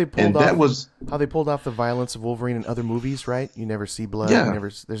 think of how they pulled off the violence of Wolverine in other movies, right? You never see blood. Yeah.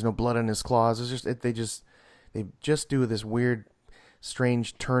 There's no blood on his claws. It's just they just do this weird,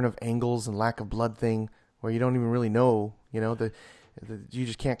 strange turn of angles and lack of blood thing where you don't even really know. You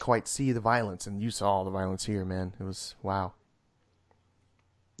just can't quite see the violence, and you saw the violence here, man. It was wow.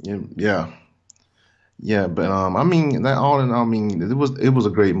 Yeah, but I mean, that all in all, it was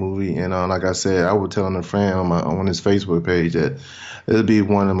a great movie, and like I said, I was telling a friend on his Facebook page that it'll be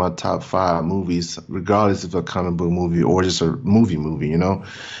one of my top 5 movies, regardless if a comic book movie or just a movie. I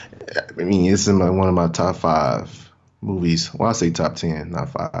mean, it's in one of my top 5 movies. Well, I say top 10, not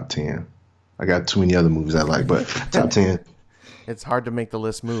 5, 10. I got too many other movies I like, but top 10. It's hard to make the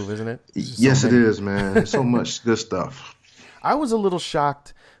list move, isn't it? Yes, it is, man. There's so much good stuff. I was a little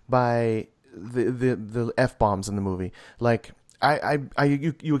shocked by the F-bombs in the movie. Like,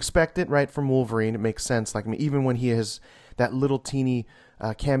 you expect it, right, from Wolverine. It makes sense. Like, I mean, even when he has that little teeny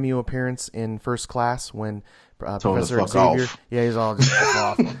cameo appearance in First Class when Professor Xavier, he's all just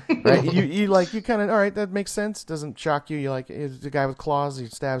off, right? You kind of, all right, that makes sense. Doesn't shock you. You're like, he's the guy with claws. He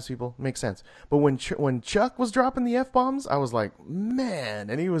stabs people. Makes sense. But when Chuck was dropping the F-bombs, I was like,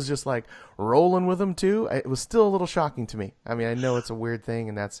 man, and he was just like rolling with them too. It was still a little shocking to me. I mean, I know it's a weird thing,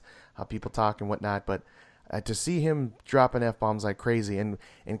 and that's how people talk and whatnot, but to see him dropping F-bombs like crazy and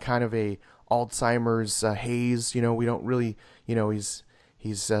in kind of a Alzheimer's haze, we don't really, he's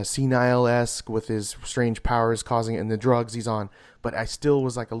senile-esque with his strange powers causing it and the drugs he's on. But I still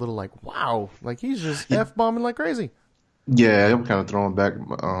was like a little like, wow, like he's just F-bombing like crazy. Yeah, I'm kind of throwing back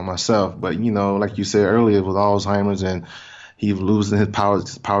myself. But, like you said earlier with Alzheimer's and he losing his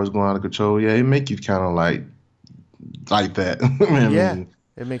powers going out of control. Yeah, it make you kind of like that. I Yeah, mean,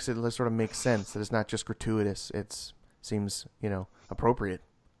 it makes it sort of make sense that it's not just gratuitous. It seems appropriate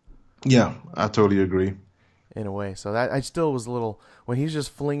yeah, I totally agree. in a way. So that I still was a little when he's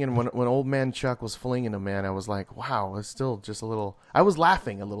just flinging when old man Chuck was flinging him, man. I was like, wow, it's still just a little. I was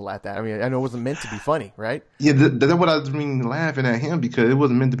laughing a little at that. I mean, I know it wasn't meant to be funny, right? Yeah, that's what I was mean laughing at him because it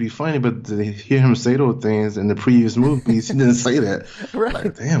wasn't meant to be funny, but to hear him say those things in the previous movies, he didn't say that. Right.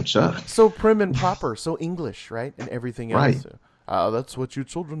 Like, damn, Chuck. So prim and proper, so English, right, and everything else. Right. That's what you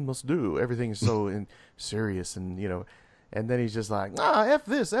children must do. Everything is so serious, and and then he's just like, F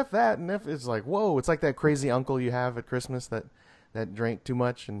this, F that, and F. It's like, whoa, it's like that crazy uncle you have at Christmas that drank too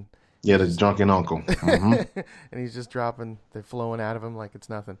much and Yeah, the drunken uncle. Hmm. and he's just dropping, they're flowing out of him like it's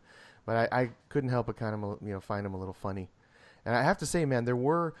nothing. But I couldn't help but kind of find him a little funny. And I have to say, man,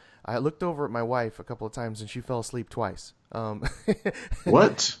 I looked over at my wife a couple of times and she fell asleep twice.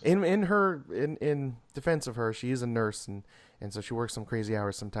 What? In defense of her, she is a nurse and so she works some crazy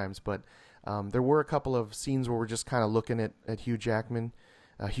hours sometimes. But there were a couple of scenes where we're just kind of looking at Hugh Jackman,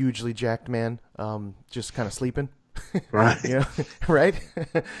 a hugely jacked man, just kind of sleeping. Right. Right?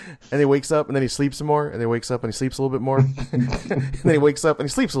 And he wakes up and then he sleeps some more, and then he wakes up and he sleeps a little bit more. And then he wakes up and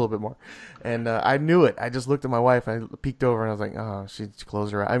he sleeps a little bit more. And I knew it. I just looked at my wife and I peeked over and I was like, oh, she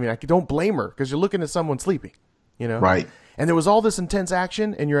closed her eyes. I mean, I don't blame her because you're looking at someone sleeping, Right. And there was all this intense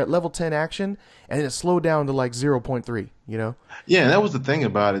action and you're at level 10 action and it slowed down to like 0.3, Yeah, that was the thing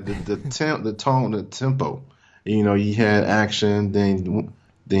about it. The tone, the tempo. You had action, then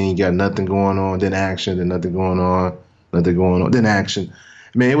you got nothing going on, then action, then nothing going on, then action.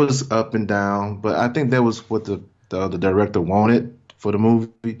 I mean, it was up and down, but I think that was what the director wanted for the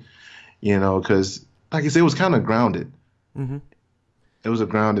movie, because like I said, it was kind of grounded. Mm-hmm. It was a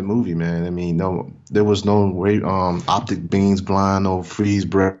grounded movie, man. I mean, there was no way, optic beams blind, no freeze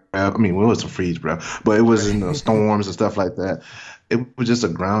breath. I mean, well, it was some freeze breath, but it was storms and stuff like that. It was just a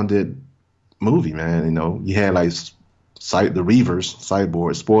grounded movie, man. You had like the Reavers,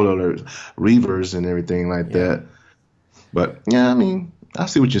 Cyborg, spoiler alert, Reavers and everything like that. But yeah, I mean, I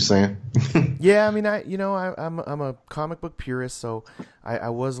see what you're saying. Yeah, I mean, I'm a comic book purist, so I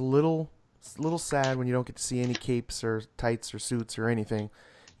was a little sad when you don't get to see any capes or tights or suits or anything,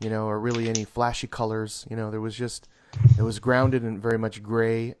 or really any flashy colors. It was grounded in very much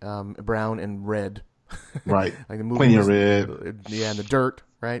gray, brown, and red. Right. Like the movie Plenty of red. Yeah, and the dirt,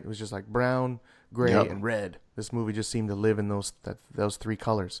 right? It was just like brown, gray, Yep. and red. This movie just seemed to live in those three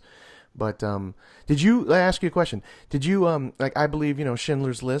colors. But I ask you a question? Did you I believe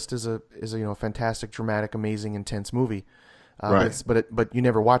Schindler's List is a fantastic, dramatic, amazing, intense movie. Right. But you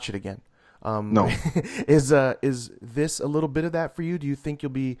never watch it again. No. Is this a little bit of that for you? Do you think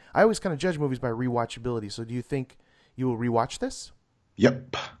you'll be? I always kind of judge movies by rewatchability. So do you think you will rewatch this?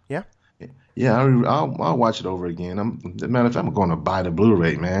 Yep. Yeah. Yeah, I'll watch it over again. Matter of fact, I'm going to buy the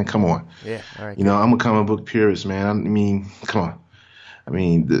Blu-ray, man. Come on. Yeah. All right. I'm a comic book purist, man. I mean, come on. I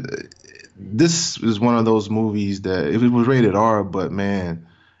mean, this is one of those movies that it was rated R, but man,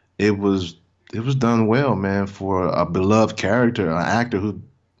 it was done well, man, for a beloved character, an actor who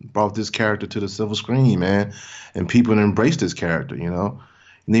brought this character to the silver screen, man, and people embraced this character,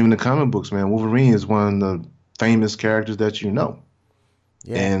 And even the comic books, man, Wolverine is one of the famous characters that you know.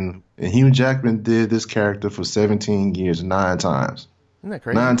 Yeah. And Hugh Jackman did this character for 17 years, 9 times. Isn't that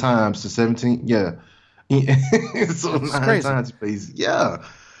crazy? 9 times to 17, yeah. So That's 9 crazy. times, please, yeah.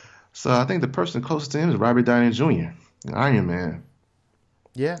 So I think the person closest to him is Robert Downey Jr., Iron Man,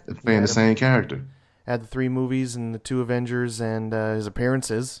 Yeah. playing the same character. Had the 3 movies and the 2 Avengers and his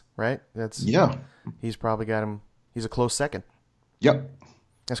appearances, right? Yeah. He's probably got him. He's a close second. Yep.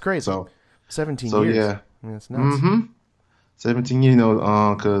 That's crazy. So 17 so years. yeah. I mean, that's nuts. Mm-hmm. 17 years,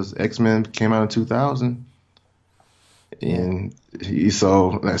 because X-Men came out in 2000. And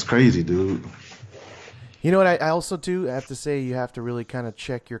so that's crazy, dude. You know what? I also too have to say you have to really kind of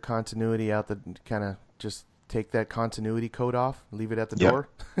check your continuity out. Kind of just take that continuity code off, leave it at the Yep. door.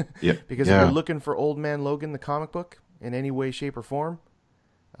 Yep. Because if you're looking for Old Man Logan, the comic book, in any way, shape, or form,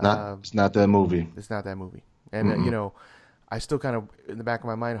 It's not that movie. it's not that movie. And I still kind of in the back of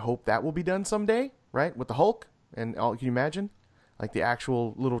my mind hope that will be done someday, right? With the Hulk and all. Can you imagine, like the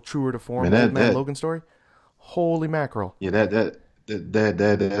actual little truer to form Man, Old Man that- Logan story? Holy mackerel! Yeah,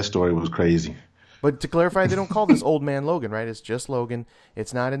 that story was crazy. But to clarify, they don't call this Old Man Logan, right? It's just Logan.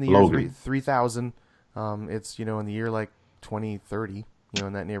 It's not in the year Logan. 3000. It's in the year like 2030,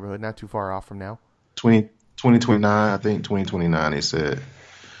 in that neighborhood, not too far off from now. 2029, I think 2029. They said.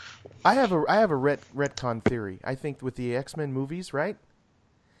 I have a retcon theory. I think with the X-Men movies, right?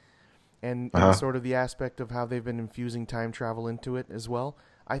 and sort of the aspect of how they've been infusing time travel into it as well,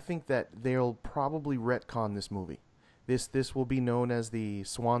 I think that they'll probably retcon this movie. This will be known as the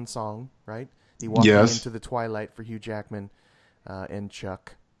Swan Song, right? The walking into the twilight for Hugh Jackman and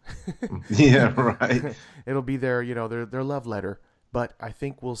Chuck. Yeah, right. It'll be their love letter. But I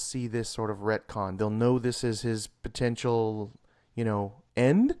think we'll see this sort of retcon. They'll know this is his potential,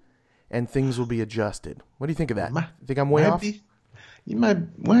 end, and things will be adjusted. What do you think of that? Think I'm way off? You might.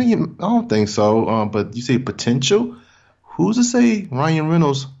 Well, I don't think so. But you say potential. Who's to say Ryan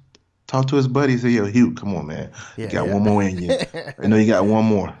Reynolds talk to his buddy and say, "Yo, Hugh, come on, man. You got one more in you. I know you got one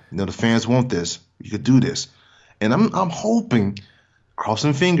more. The fans want this. You could do this." And I'm hoping,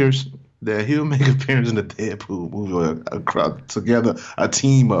 crossing fingers, that he'll make an appearance in the Deadpool movie or together a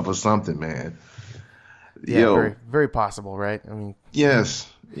team up or something, man. Yeah, very, very possible, right? I mean, yes.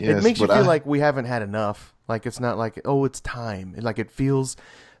 It makes you feel like we haven't had enough. Like it's not like, oh, it's time. Like it feels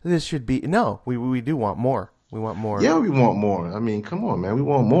this should be. No, we do want more. We want more. Yeah, we want more. I mean, come on, man. We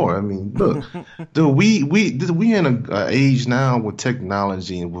want more. I mean, look, dude, we in an age now with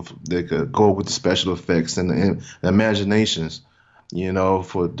technology and they could go with the special effects and the imaginations,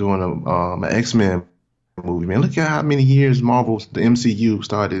 for doing an X-Men movie. Man, look at how many years the MCU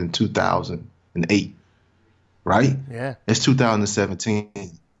started in 2008, right? Yeah. It's 2017.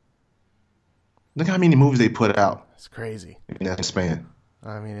 Look how many movies they put out. It's crazy. In that span.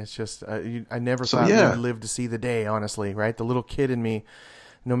 I mean, it's just, I never thought we'd live to see the day, honestly, right? The little kid in me,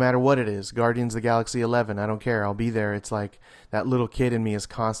 no matter what it is, Guardians of the Galaxy 11, I don't care, I'll be there. It's like that little kid in me is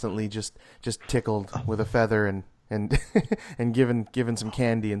constantly just tickled with a feather and and given some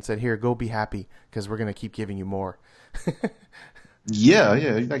candy and said, here, go be happy, because we're going to keep giving you more. Yeah,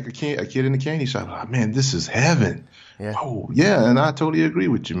 like a kid in the candy shop. Oh, man, this is heaven. Yeah. Oh, yeah, and I totally agree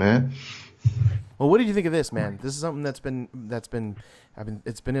with you, man. Well, what did you think of this, man? This is something it's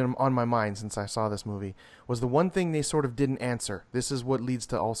been on my mind since I saw this movie. Was the one thing they sort of didn't answer. This is what leads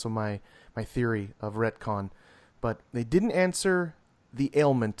to also my theory of retcon, but they didn't answer the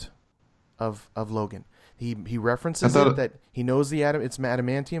ailment of Logan. He references it that he knows it's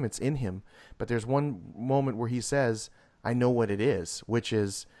adamantium, it's in him, but there's one moment where he says, "I know what it is," which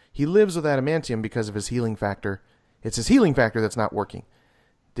is he lives with adamantium because of his healing factor. It's his healing factor that's not working.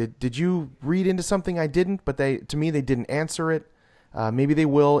 Did you read into something I didn't? But to me, they didn't answer it. Maybe they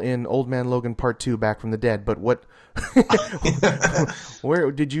will in Old Man Logan Part 2, Back from the Dead. But what?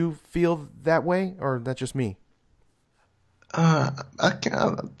 Where did you feel that way, or that's just me? I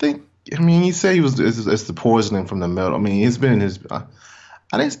think. I mean, he said it's the poisoning from the metal. I mean, it's been in his. I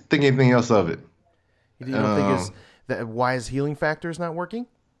didn't think anything else of it. You don't think why his healing factor is not working?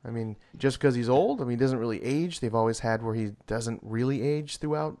 I mean, just because he's old? I mean, he doesn't really age. They've always had where he doesn't really age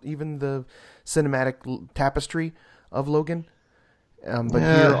throughout even the cinematic tapestry of Logan.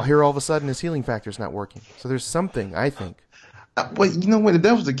 But here all of a sudden his healing factor is not working. So there's something, I think. Well, you know what? If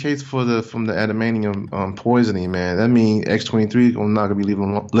that was the case from the adamantium poisoning, man, that means X-23 not gonna be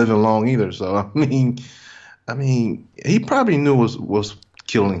living long either. So I mean, he probably knew was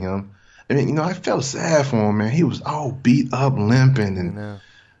killing him. I mean, I felt sad for him, man. He was all beat up, limping, and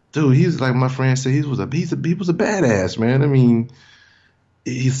dude, he's like my friend said, he was a badass, man. I mean,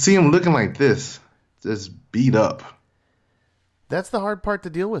 you see him looking like this, just beat up. That's the hard part to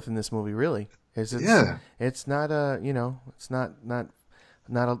deal with in this movie, really. It's not it's not a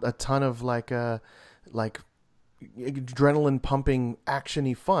ton of like adrenaline pumping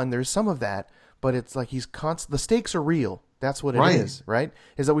actiony fun. There's some of that, but it's like the stakes are real. That's what it is, right?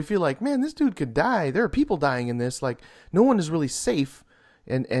 Is that we feel like, man, this dude could die. There are people dying in this. Like, no one is really safe,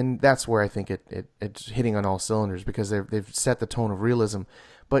 and that's where I think it's hitting on all cylinders, because they've set the tone of realism.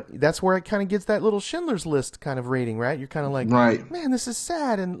 But that's where it kind of gets that little Schindler's List kind of rating, right? You're kind of like, man, this is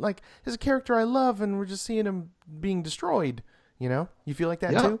sad, and like, there's a character I love, and we're just seeing him being destroyed. You feel like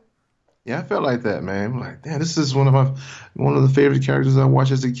that too? Yeah, I felt like that, man. I'm like, damn, this is one of the favorite characters I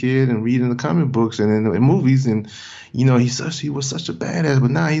watched as a kid and read in the comic books and in movies. And he was such a badass,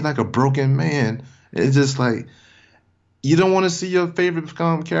 but now he's like a broken man. It's just like you don't want to see your favorite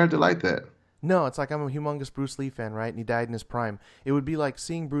character like that. No, it's like I'm a humongous Bruce Lee fan, right? And he died in his prime. It would be like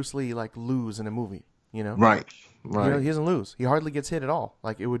seeing Bruce Lee like lose in a movie, Right. He doesn't lose. He hardly gets hit at all.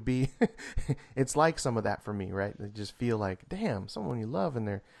 Like it would be, it's like some of that for me, right? They just feel like, damn, someone you love and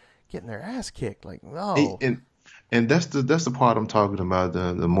they're getting their ass kicked. Like, no. And that's the part I'm talking about,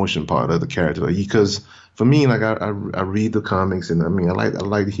 the emotion part of the character. Because for me, like I read the comics, and I mean I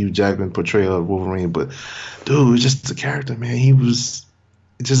like the Hugh Jackman portrayal of Wolverine, but dude, it's just the character, man. He was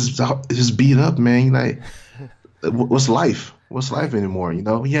just beat up, man. Like, what's life? What's life anymore?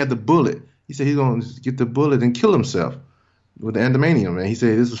 He had the bullet. He said he's gonna get the bullet and kill himself. with the Andamanium, man. He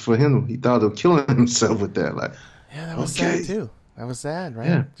said this was for him. He thought of killing himself with that. Like, Yeah, that was okay, sad too. That was sad, right?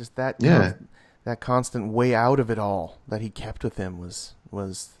 yeah, Just that yeah, that constant way out of it all that he kept with him was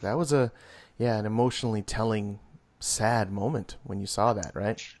that was an emotionally telling sad moment when you saw that,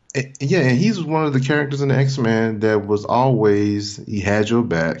 right? yeah. And he's one of the characters in the X-Men that was always he had your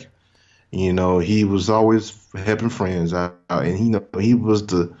back. You know, he was always helping friends out, and he was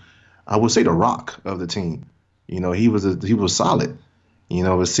I would say the rock of the team. You know, he was solid. You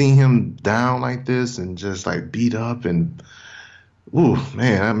know, but seeing him down like this and just like beat up and ooh,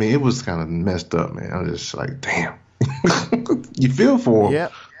 man, I mean, it was kind of messed up, man. I was just like, damn. You feel for him. Yeah.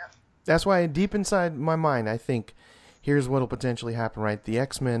 That's why deep inside my mind, I think here's what'll potentially happen, right? The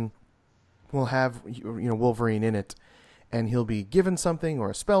X-Men will have Wolverine in it, and he'll be given something, or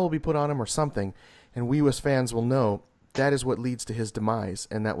a spell will be put on him, or something, and we as fans will know that is what leads to his demise,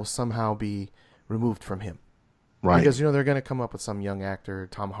 and that will somehow be removed from him. Right. Because they're going to come up with some young actor,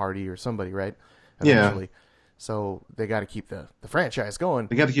 Tom Hardy or somebody, right? Yeah. Eventually. So they got to keep the franchise going.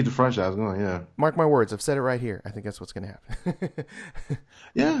 They got to keep the franchise going, yeah. Mark my words, I've said it right here. I think that's what's going to happen.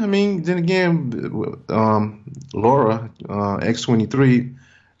 Yeah, I mean, then again, Laura, X-23,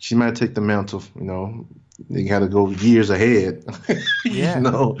 she might take the mantle, you know. They got to go years ahead. Yeah. You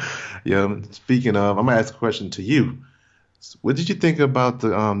know. Yeah, speaking of, I'm going to ask a question to you. What did you think about the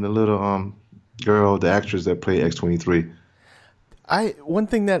little girl, the actress that played X-23? One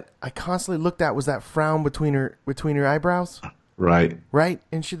thing that I constantly looked at was that frown between her eyebrows. Right. Right?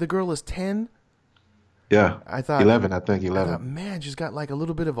 And the girl is 10. Yeah. I thought 11, I think 11. I thought, man, she's got like a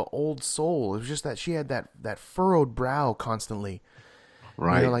little bit of an old soul. It was just that she had that furrowed brow constantly.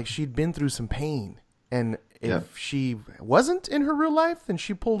 Right. Like she'd been through some pain. And if Yeah. she wasn't in her real life, then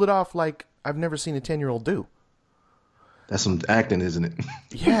she pulled it off like I've never seen a 10-year-old do. That's some acting, isn't it?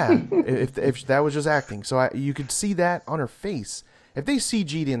 Yeah, if that was just acting. So you could see that on her face. If they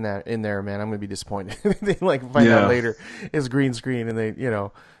CG'd in there, man, I'm gonna be disappointed. They find out later it's green screen and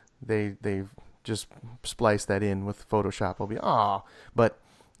they just splice that in with Photoshop. I'll be but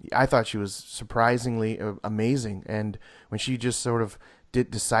I thought she was surprisingly amazing, and when she just sort of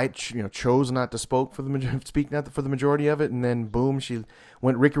chose not to speak not for the majority of it, and then boom, she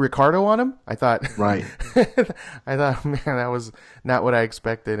went Ricky Ricardo on him. I thought, Right. I thought, man, that was not what I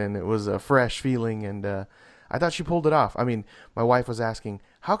expected, and it was a fresh feeling, and I thought she pulled it off. I mean, my wife was asking,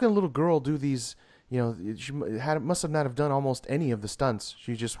 how can a little girl do these? She must have not have done almost any of the stunts.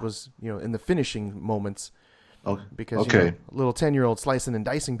 She just was, in the finishing moments. Oh, Because okay. a little 10-year-old slicing and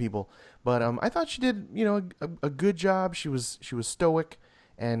dicing people. But I thought she did, a good job. She was stoic,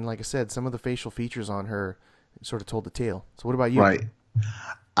 and like I said, some of the facial features on her sort of told the tale. So what about you? Right.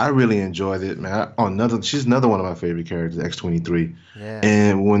 I really enjoyed it, man. She's another one of my favorite characters, X-23. Yeah.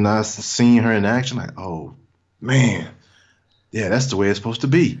 And when I seen her in action, like, oh man, yeah, that's the way it's supposed to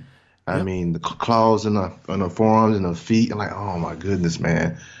be. I Yep. mean, the claws on her forearms and her feet. I'm like, oh my goodness,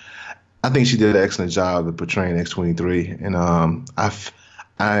 man. I think she did an excellent job of portraying X-23, and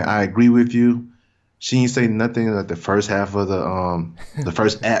I agree with you. She didn't say nothing like the first half of the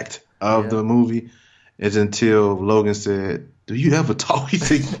first act of the movie. It's until Logan said, "Do you ever talk?" He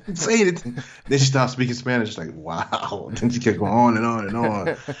said, "Say anything." Then she stopped speaking Spanish. Like, wow. Then she kept going on and on and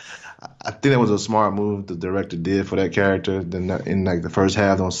on. I think that was a smart move the director did for that character. Then in like the first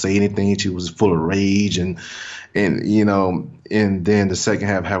half, don't say anything. She was full of rage and then the second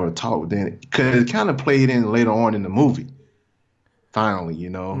half have her talk. Then because it kind of played in later on in the movie. Finally,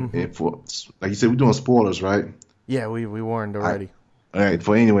 like you said, we're doing spoilers, right? Yeah, we warned already. All right.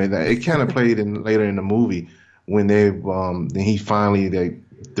 For anyway, it kind of played in later in the movie when then he finally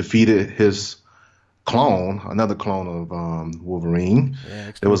defeated his clone, another clone of Wolverine. Yeah,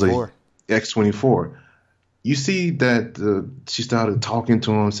 X-24. It was a X-24. You see that she started talking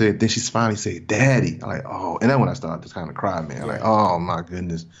to him. Then she finally said, "Daddy." I'm like, oh, and then when I started to kind of cry, man. I'm like, oh my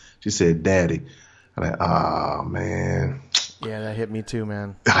goodness. She said, "Daddy." I'm like, oh man. Yeah, that hit me too,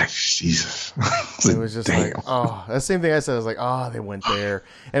 man. Like, Jesus. It was just damn. like, oh, the same thing I said. I was like, oh, they went there.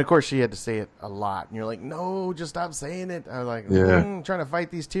 And of course, she had to say it a lot. And you're like, no, just stop saying it. I was like, trying to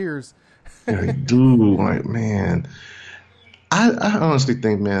fight these tears. Like, dude, like, man. I honestly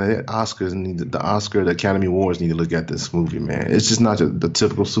think, man, the Academy Awards need to look at this movie, man. It's just not the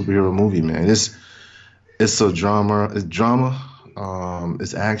typical superhero movie, man. It's a drama. It's drama.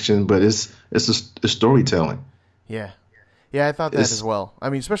 It's action, but it's storytelling. Yeah. Yeah, I thought that as well. I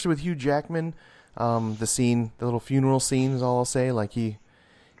mean, especially with Hugh Jackman, the little funeral scene is all I'll say. Like he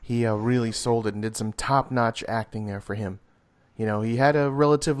really sold it and did some top-notch acting there for him. You know, he had a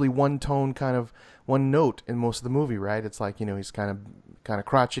relatively one note in most of the movie, right? It's like, you know, he's kind of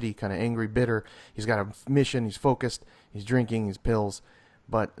crotchety, kind of angry, bitter. He's got a mission. He's focused. He's drinking. He's pills.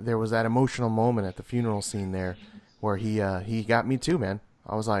 But there was that emotional moment at the funeral scene there where he got me too, man.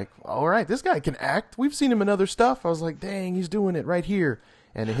 I was like, all right, this guy can act. We've seen him in other stuff. I was like, dang, he's doing it right here.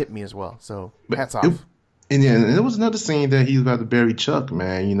 And it hit me as well. So hats off. And there was another scene that he was about to bury Chuck,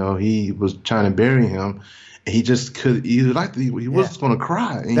 man. You know, he was trying to bury him. And he just could. He was going to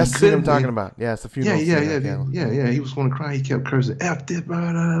cry. And that's the scene I'm talking about. Yeah, it's the funeral. Yeah. He was going to cry. He kept cursing, F this, blah,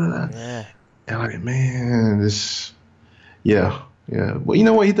 blah, blah, blah. Yeah. And I'm like, man, this. Yeah. Well, you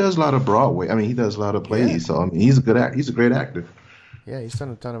know what? He does a lot of Broadway. I mean, he does a lot of plays. Yeah. So I mean, he's a good actor. He's a great actor. Yeah, he's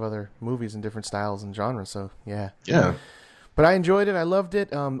done a ton of other movies in different styles and genres. So yeah. Yeah. But I enjoyed it. I loved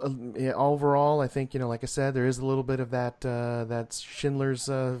it. Overall, I think, you know, like I said, there is a little bit of that Schindler's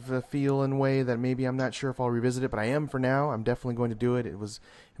feel and way that maybe I'm not sure if I'll revisit it, but I am for now. I'm definitely going to do it. It was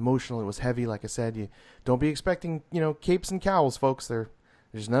emotional. It was heavy. Like I said, you don't be expecting, you know, capes and cowls, folks.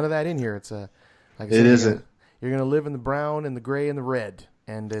 There's none of that in here. It's like I said, it isn't. You're going to live in the brown and the gray and the red,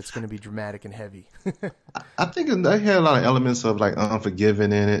 and it's going to be dramatic and heavy. I think they had a lot of elements of like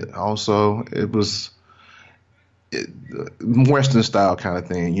Unforgiven in it. Also, it was. Western style kind of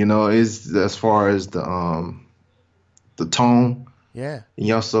thing, you know, is as far as the tone. Yeah.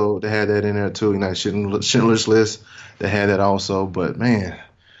 And also they had that in there too, you know, Schindler's List. They had that also, but man,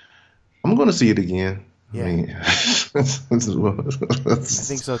 I'm going to see it again. Yeah. I mean, I think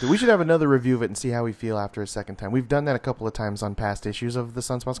so too. We should have another review of it and see how we feel after a second time. We've done that a couple of times on past issues of the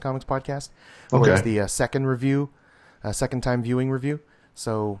Sunspots Comics podcast. Where it's the second time viewing review.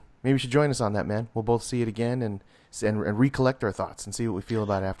 So maybe you should join us on that, man. We'll both see it again and recollect our thoughts and see what we feel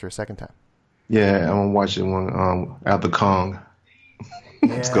about it after a second time. Yeah, I'm gonna watch it one after Kong.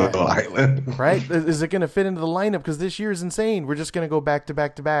 Let's go to Island. Right? Is it going to fit into the lineup? Because this year is insane. We're just going to go back to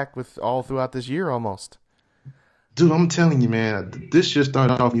back to back with all throughout this year almost. Dude, I'm telling you, man. This year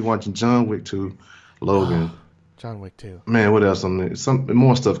started off me watching John Wick 2, Logan. John Wick 2. Man, what else? Some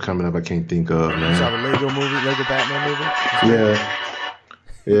more stuff coming up I can't think of, man. You saw the Lego Batman movie?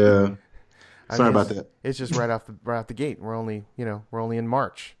 Yeah. Sorry about that. It's just right off the gate. We're only in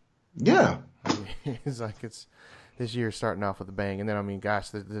March. Yeah. It's like this year starting off with a bang, and then I mean,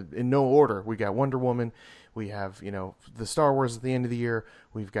 gosh, in no order, we got Wonder Woman, we have the Star Wars at the end of the year,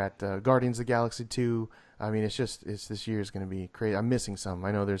 we've got Guardians of the Galaxy 2. I mean, it's this year is going to be crazy. I'm missing some.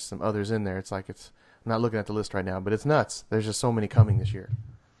 I know there's some others in there. It's like I'm not looking at the list right now, but it's nuts. There's just so many coming this year.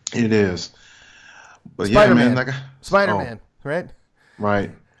 It is. But Spider-Man. yeah, man, Spider-Man, right?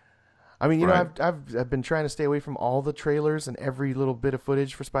 Right. I mean, I've been trying to stay away from all the trailers and every little bit of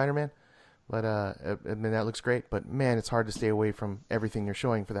footage for Spider-Man, but I mean that looks great. But man, it's hard to stay away from everything they're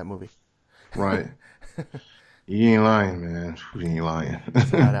showing for that movie. Right. You ain't lying, man. You ain't lying.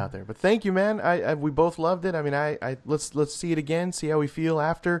 It's not out there. But thank you, man. We both loved it. I mean, let's see it again, see how we feel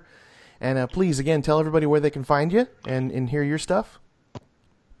after, and please again tell everybody where they can find you and hear your stuff.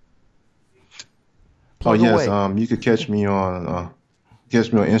 Plug away. You could catch me on.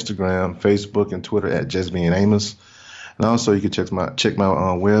 Catch me on Instagram, Facebook, and Twitter at JustBeingAmos. And also, you can check my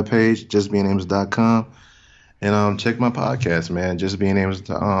webpage, justbeingamos.com, and check my podcast, man, Just Being Amos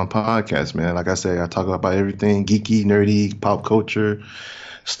podcast, man. Like I say, I talk about everything geeky, nerdy, pop culture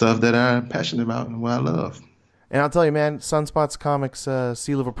stuff that I'm passionate about and what I love. And I'll tell you, man, Sunspots Comics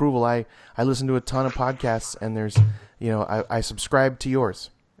seal of approval. I listen to a ton of podcasts, and there's I subscribe to yours,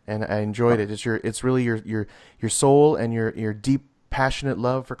 and I enjoyed it. It's really your soul and your deep, passionate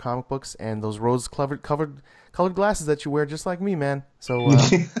love for comic books and those rose colored glasses that you wear, just like me, man. So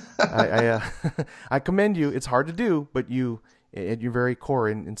I commend you. It's hard to do, but you're very core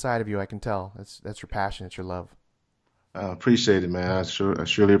inside of you. I can tell that's your passion. It's your love. I appreciate it, man. I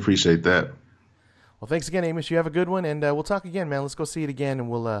surely appreciate that. Well, thanks again, Amos. You have a good one, and we'll talk again, man. Let's go see it again, and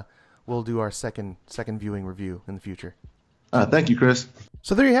we'll do our second viewing review in the future. Thank you, Chris.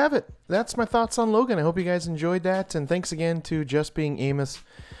 So there you have it. That's my thoughts on Logan. I hope you guys enjoyed that. And thanks again to Just Being Amos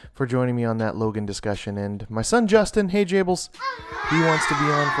for joining me on that Logan discussion. And my son Justin, hey Jables, he wants to be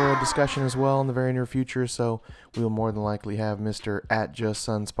on for a discussion as well in the very near future. So we will more than likely have Mr.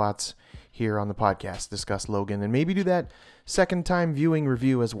 @JustSunspots here on the podcast discuss Logan and maybe do that second time viewing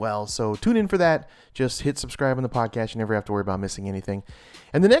review as well. So tune in for that. Just hit subscribe on the podcast. You never have to worry about missing anything.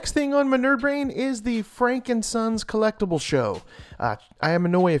 And the next thing on my Nerd Brain is the Frank and Sons collectible show. I am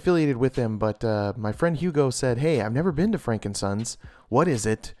in no way affiliated with them, but my friend Hugo said, hey, I've never been to Frank and Sons. What is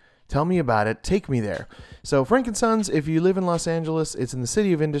it? Tell me about it. Take me there. So Frank and Sons, if you live in Los Angeles, it's in the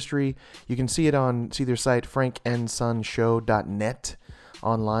City of Industry. You can see their site, frankandsonshow.net.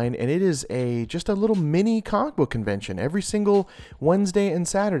 online, and it is just a little mini comic book convention every single Wednesday and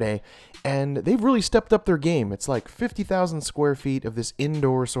Saturday, and they've really stepped up their game. It's like 50,000 square feet of this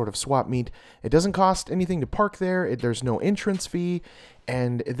indoor sort of swap meet. It doesn't cost anything to park there. There's no entrance fee,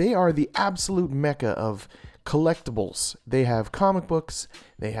 and they are the absolute mecca of collectibles. They have comic books,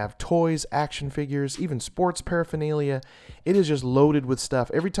 they have toys, action figures, even sports paraphernalia. It is just loaded with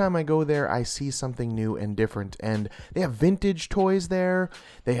stuff. Every time I go there, I see something new and different. And they have vintage toys there.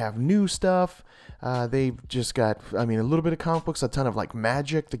 They have new stuff. They've just got, a little bit of comic books, a ton of like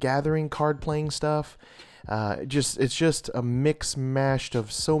Magic the Gathering card playing stuff. It's just a mix mashed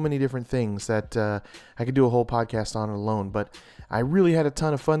of so many different things that I could do a whole podcast on alone. But I really had a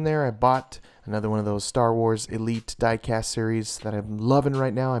ton of fun there. I bought another one of those Star Wars Elite diecast series that I'm loving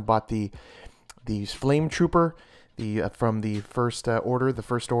right now. I bought the Flame Trooper, from the First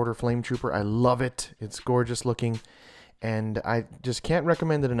Order Flame Trooper. I love it. It's gorgeous looking, and I just can't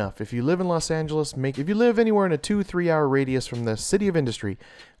recommend it enough. If you live in Los Angeles, if you live anywhere in a 2-3 hour radius from the City of Industry,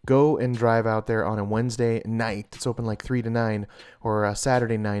 go and drive out there on a Wednesday night. It's open like 3 to 9 or a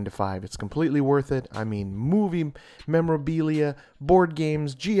Saturday 9 to 5. It's completely worth it. Movie memorabilia, board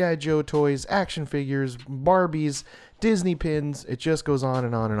games, G.I. Joe toys, action figures, Barbies, Disney pins. It just goes on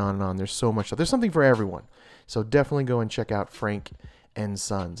and on and on and on. There's so much stuff. There's something for everyone. So definitely go and check out Frank and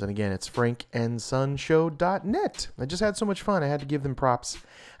Sons. And again, it's frankandsonshow.net. I just had so much fun. I had to give them props.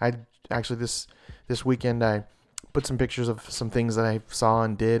 I actually this weekend I put some pictures of some things that I saw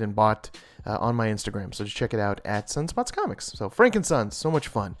and did and bought on my Instagram. So just check it out at Sunspots Comics. So Frank and Sons, so much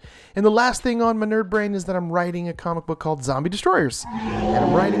fun. And the last thing on my nerd brain is that I'm writing a comic book called Zombie Destroyers. And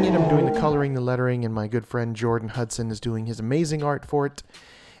I'm writing it, I'm doing the coloring, the lettering, and my good friend Jordan Hudson is doing his amazing art for it.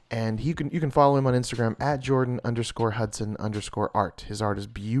 And you can follow him on Instagram at Jordan_Hudson_art. His art is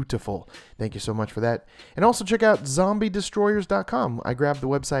beautiful. Thank you so much for that. And also check out zombiedestroyers.com. I grabbed the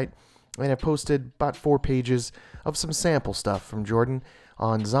website and I posted about 4 pages of some sample stuff from Jordan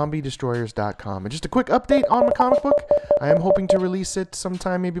on zombiedestroyers.com. And just a quick update on my comic book. I am hoping to release it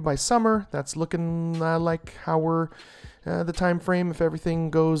sometime maybe by summer. That's looking like how we're the time frame, if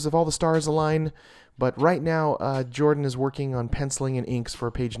everything goes, if all the stars align. But right now, Jordan is working on penciling and inks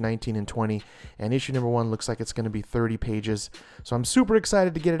for page 19 and 20, and issue number 1 looks like it's going to be 30 pages. So I'm super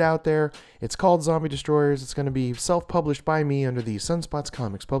excited to get it out there. It's called Zombie Destroyers. It's going to be self-published by me under the Sunspots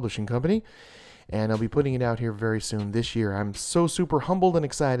Comics Publishing Company, and I'll be putting it out here very soon this year. I'm so super humbled and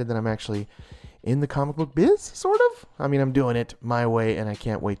excited that I'm actually in the comic book biz, sort of. I'm doing it my way, and I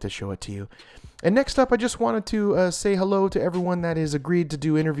can't wait to show it to you. And next up, I just wanted to say hello to everyone that has agreed to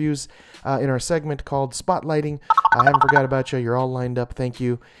do interviews in our segment called Spotlighting. I haven't forgot about you. You're all lined up. Thank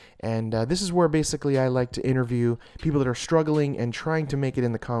you. And this is where basically I like to interview people that are struggling and trying to make it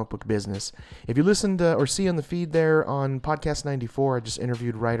in the comic book business. If you listened or see on the feed there on Podcast 94, I just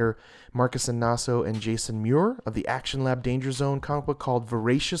interviewed writer Marcus Inasso and Jason Muir of the Action Lab Danger Zone comic book called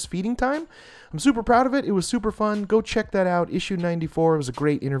Voracious Feeding Time. I'm super proud of it. It was super fun. Go check that out. Issue 94. It was a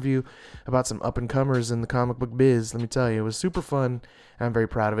great interview about some up-and-comers in the comic book biz. Let me tell you, it was super fun, and I'm very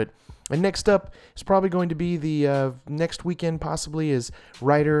proud of it. And next up is probably going to be the next weekend possibly is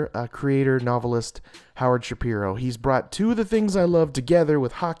writer, creator, novelist Howard Shapiro. He's brought 2 of the things I love together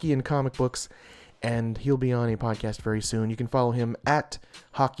with hockey and comic books, and he'll be on a podcast very soon. You can follow him at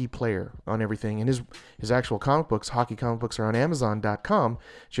Hockey Player on everything. And his actual comic books, hockey comic books, are on Amazon.com.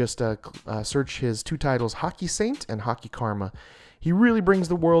 Just search his 2 titles, Hockey Saint and Hockey Karma. He really brings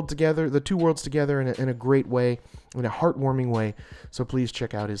the 2 worlds together in a great way, in a heartwarming way. So please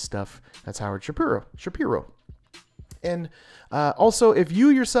check out his stuff. That's Howard Shapiro. And also, if you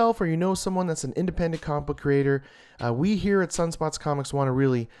yourself or you know someone that's an independent comic book creator, we here at Sunspots Comics want to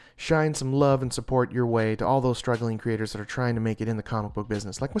really shine some love and support your way to all those struggling creators that are trying to make it in the comic book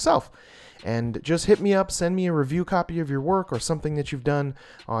business, like myself. And just hit me up, send me a review copy of your work or something that you've done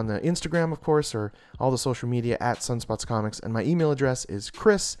on the Instagram, of course, or all the social media at Sunspots Comics. And my email address is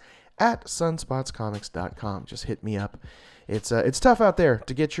chris@sunspotscomics.com. Just hit me up. It's tough out there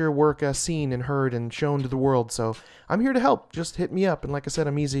to get your work seen and heard and shown to the world, so I'm here to help. Just hit me up, and like I said,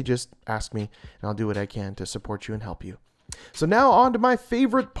 I'm easy. Just ask me, and I'll do what I can to support you and help you. So now on to my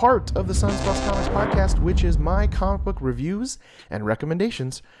favorite part of the Sunspots Comics podcast, which is my comic book reviews and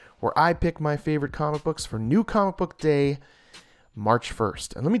recommendations, where I pick my favorite comic books for New Comic Book Day, March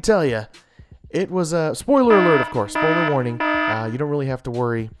 1st. And let me tell you, it was a spoiler alert, of course, spoiler warning. You don't really have to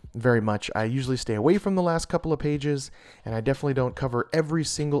worry very much. I usually stay away from the last couple of pages, and I definitely don't cover every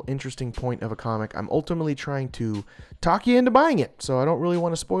single interesting point of a comic. I'm ultimately trying to talk you into buying it, so I don't really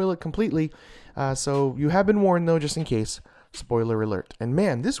want to spoil it completely. So you have been warned, though, just in case. Spoiler alert. And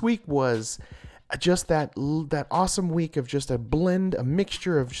man, this week was just that awesome week of just a blend, a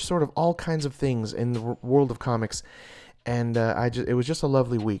mixture of sort of all kinds of things in the world of comics. And it was just a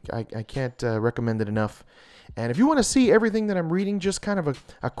lovely week. I can't recommend it enough. And if you want to see everything that I'm reading, just kind of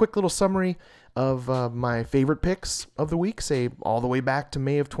a quick little summary of my favorite picks of the week, say all the way back to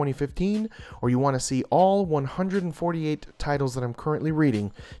May of 2015, or you want to see all 148 titles that I'm currently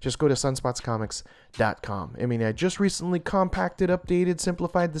reading, just go to sunspotscomics.com. I mean, I just recently compacted, updated,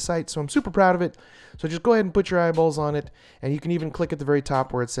 simplified the site, so I'm super proud of it. So just go ahead and put your eyeballs on it, and you can even click at the very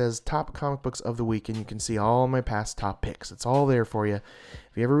top where it says Top Comic Books of the Week, and you can see all my past top picks. It's all there for you.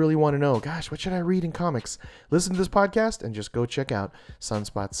 If you ever really want to know, gosh, what should I read in comics? Listen to this podcast and just go check out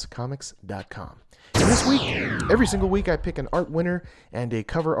sunspotscomics.com. And this week, every single week, I pick an art winner and a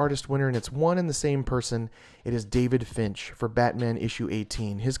cover artist winner, and it's one and the same person. It is David Finch for Batman issue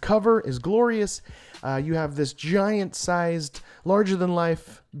 18. His cover is glorious. You have this giant-sized,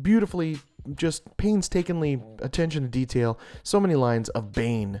 larger-than-life, beautifully, just painstakingly attention to detail, so many lines of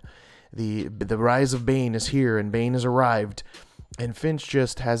Bane. The rise of Bane is here, and Bane has arrived. And Finch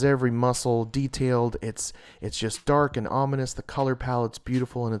just has every muscle detailed. It's just dark and ominous. The color palette's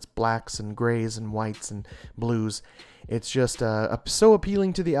beautiful, and it's blacks and grays and whites and blues. It's just so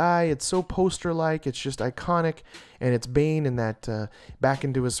appealing to the eye. It's so poster-like. It's just iconic. And it's Bane in that back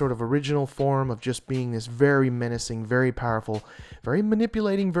into his sort of original form of just being this very menacing, very powerful, very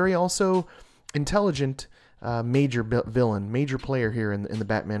manipulating, very also intelligent major villain, major player here in the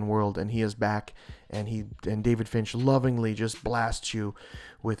Batman world. And he is back. And David Finch lovingly just blasts you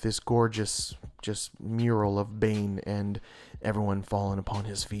with this gorgeous just mural of Bane and everyone falling upon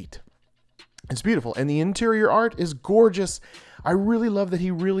his feet. It's beautiful. And the interior art is gorgeous. I really love that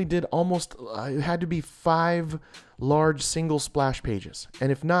he really did almost, it had to be 5 large single splash pages.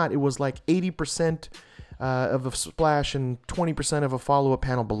 And if not, it was like 80% of a splash and 20% of a follow-up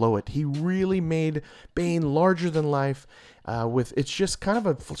panel below it. He really made Bane larger than life. It's just kind of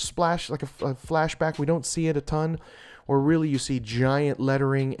a splash, like a flashback. We don't see it a ton, where really you see giant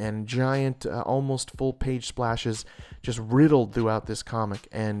lettering and giant, almost full-page splashes just riddled throughout this comic.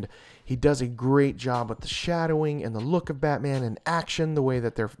 And he does a great job with the shadowing and the look of Batman and action, the way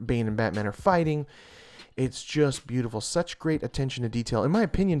that Bane and Batman are fighting. It's just beautiful. Such great attention to detail. In my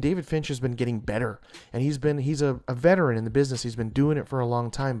opinion, David Finch has been getting better, and he's a veteran in the business. He's been doing it for a long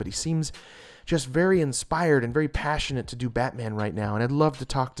time, but he seems just very inspired and very passionate to do Batman right now. And I'd love to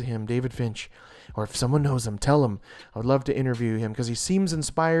talk to him, David Finch, or if someone knows him, tell him. I would love to interview him because he seems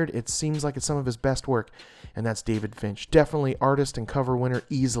inspired. It seems like it's some of his best work, and that's David Finch. Definitely artist and cover winner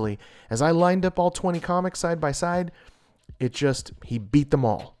easily. As I lined up all 20 comics side by side, he beat them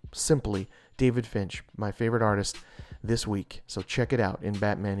all. Simply David Finch, my favorite artist this week. So check it out in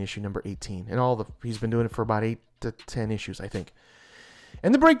Batman issue number 18. And he's been doing it for about 8 to 10 issues, I think.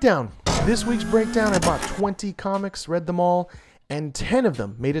 And the breakdown. This week's breakdown, I bought 20 comics, read them all, and 10 of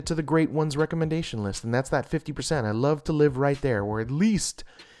them made it to the Great Ones recommendation list. And that's that 50%. I love to live right there, or at least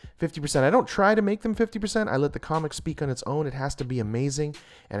 50%. I don't try to make them 50%. I let the comic speak on its own. It has to be amazing,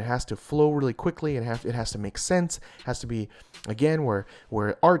 and it has to flow really quickly, and it has to make sense. It has to be, again, where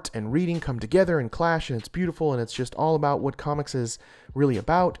art and reading come together and clash, and it's beautiful, and it's just all about what comics is really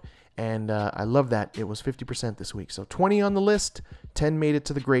about. And I love that. It was 50% this week. So 20 on the list, 10 made it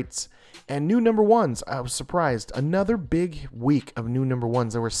to the greats. And new number ones, I was surprised. Another big week of new number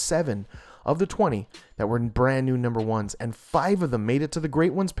ones. There were 7 of the 20 that were brand new number ones, and 5 of them made it to the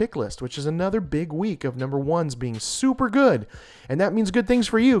Great Ones pick list, which is another big week of number ones being super good. And that means good things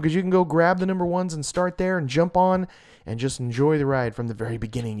for you, because you can go grab the number ones and start there and jump on and just enjoy the ride from the very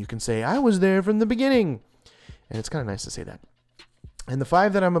beginning. You can say, I was there from the beginning. And it's kind of nice to say that. And the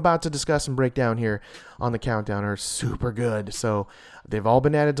 5 that I'm about to discuss and break down here on the countdown are super good. So they've all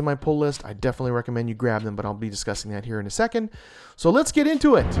been added to my pull list. I definitely recommend you grab them, but I'll be discussing that here in a second. So let's get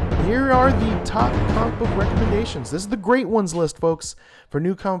into it. Here are the top comic book recommendations. This is the Great Ones list, folks, for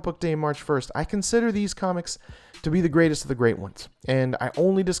New Comic Book Day, March 1st. I consider these comics to be the greatest of the great ones. And I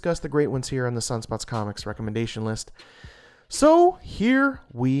only discuss the great ones here on the Sunspots Comics recommendation list. So here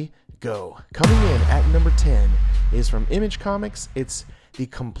we go. Coming in at number 10 is from Image Comics. It's the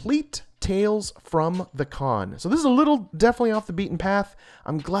Complete Tales from the Con. So this is a little definitely off the beaten path.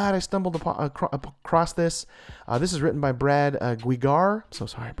 I'm glad I stumbled across this. This is written by Brad Guigar. So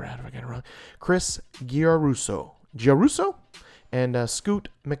sorry, Brad, if I get it wrong. Chris Giarusso, and Scoot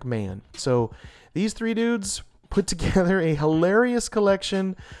McMahon. So these 3 dudes put together a hilarious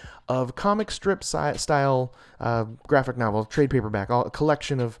collection of comic strip style graphic novel, trade paperback, a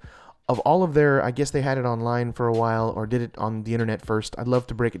collection of all of their, I guess they had it online for a while or did it on the internet first. I'd love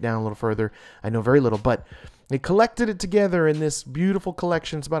to break it down a little further. I know very little, but They collected it together in this beautiful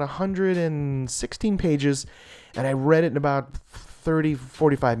collection. It's about 116 pages, and I read it in about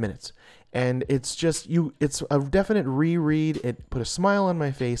 45 minutes. And it's just it's a definite reread. It put a smile on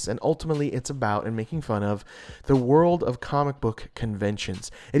my face, and ultimately it's about and making fun of the world of comic book conventions.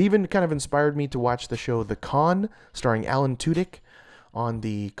 It even kind of inspired me to watch the show The Con, starring Alan Tudyk on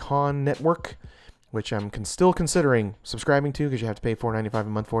the Con Network, which I'm still considering subscribing to because you have to pay $4.95 a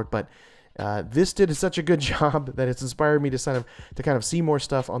month for it. But this did such a good job that it's inspired me to kind of see more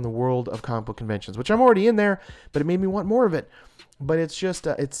stuff on the world of comic book conventions, which I'm already in there, but it made me want more of it. But it's just,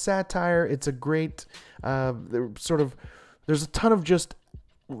 it's satire. It's a great, there's a ton of just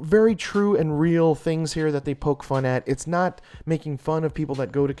very true and real things here that they poke fun at. It's not making fun of people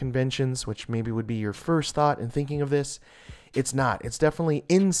that go to conventions, which maybe would be your first thought in thinking of this. It's not. It's definitely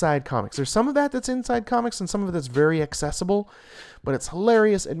inside comics. There's some of that that's inside comics and some of it that's very accessible, but it's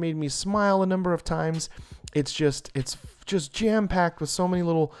hilarious. It made me smile a number of times. It's just jam-packed with so many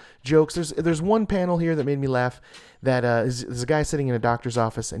little jokes. There's one panel here that made me laugh. That there's a guy sitting in a doctor's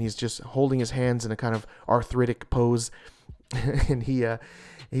office, and he's just holding his hands in a kind of arthritic pose, and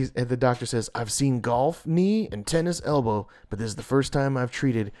the doctor says, "I've seen golf knee and tennis elbow, but this is the first time I've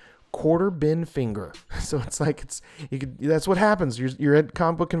treated quarter bin finger." So it's like that's what happens. You're at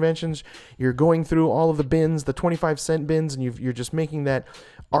comic book conventions. You're going through all of the bins, the 25-cent bins, and you're just making that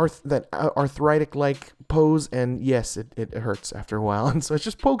arthritic-like pose, and yes, it hurts after a while. And so it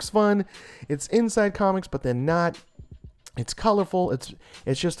just pokes fun. It's inside comics, but then not. It's colorful. It's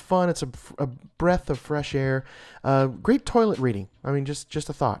just fun. It's a breath of fresh air. Great toilet reading. I mean, just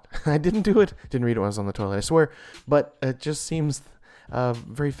a thought. I didn't do it. Didn't read it when I was on the toilet, I swear. But it just seems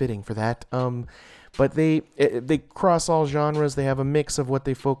very fitting for that. But they cross all genres. They have a mix of what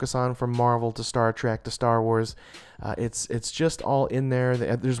they focus on, from Marvel to Star Trek to Star Wars. It's just all in there.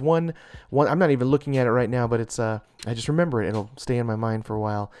 There's one. I'm not even looking at it right now, but it's I just remember it. It'll stay in my mind for a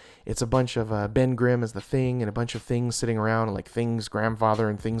while. It's a bunch of Ben Grimm as the Thing, and a bunch of things sitting around, like Thing's grandfather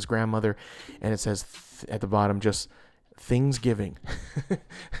and Thing's grandmother, and it says at the bottom just Thingsgiving.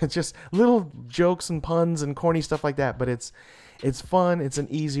 It's just little jokes and puns and corny stuff like that, but it's fun. It's an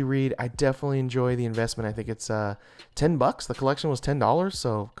easy read. I definitely enjoy the investment. I think it's $10. The collection was $10,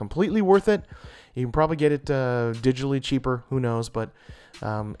 so completely worth it. You can probably get it digitally cheaper. Who knows? But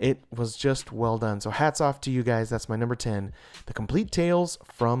it was just well done. So hats off to you guys. That's my number 10, The Complete Tales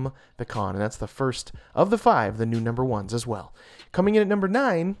from the Con. And that's the first of the 5, the new number 1s as well. Coming in at number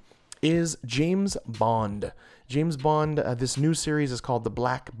 9 is James Bond. James Bond, this new series is called The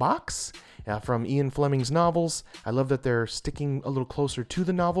Black Box, from Ian Fleming's novels. I love that they're sticking a little closer to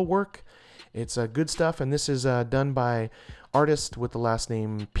the novel work. It's good stuff, and this is done by artist with the last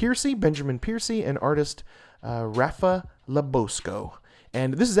name Piercy, Benjamin Piercy, and artist Rafa Labosco.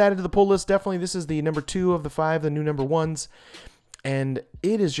 And this is added to the pull list. Definitely, this is the number 2 of the 5, the new number 1s. And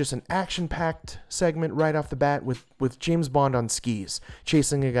it is just an action-packed segment right off the bat with James Bond on skis,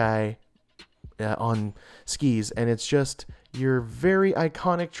 chasing a guy on skis. And it's just your very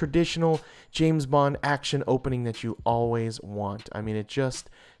iconic, traditional James Bond action opening that you always want. I mean, it just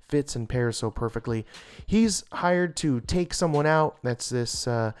fits and pairs so perfectly. He's hired to take someone out. That's this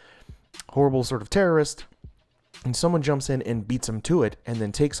horrible sort of terrorist. And someone jumps in and beats him to it and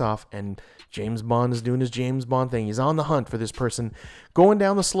then takes off, and James Bond is doing his James Bond thing. He's on the hunt for this person going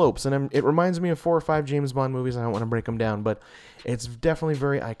down the slopes. And it reminds me of 4 or 5 James Bond movies. I don't want to break them down, but it's definitely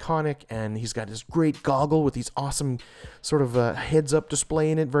very iconic. And he's got this great goggle with these awesome sort of heads-up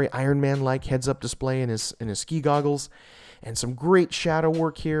display in it, very Iron Man-like heads-up display in his ski goggles. And some great shadow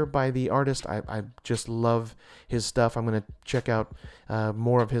work here by the artist. I just love his stuff. I'm going to check out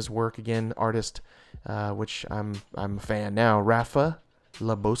more of his work again. Artist, which I'm a fan now, Rafa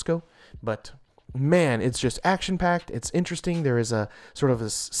Labosco. But man, it's just action-packed. It's interesting. There is a sort of a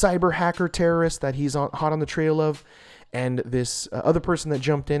cyber hacker terrorist that he's hot on the trail of. And this other person that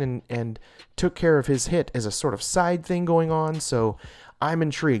jumped in and took care of his hit as a sort of side thing going on. So I'm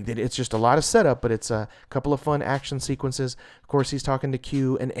intrigued. It's just a lot of setup, but it's a couple of fun action sequences. Of course, he's talking to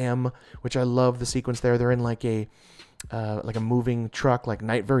Q and M, which I love the sequence there. They're in like a moving truck, like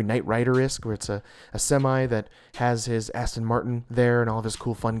very Knight Rider-esque, where it's a semi that has his Aston Martin there and all of his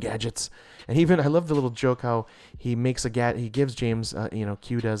cool fun gadgets. And even I love the little joke how he makes he gives James,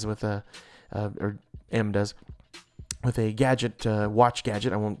 Q does with or M does, with a gadget, watch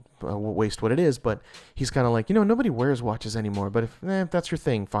gadget. I won't waste what it is, but he's kind of like, nobody wears watches anymore, but if that's your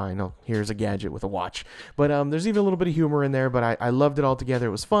thing, fine. Here's a gadget with a watch. But there's even a little bit of humor in there, but I loved it all together.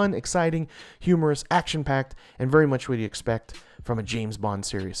 It was fun, exciting, humorous, action-packed, and very much what you expect from a James Bond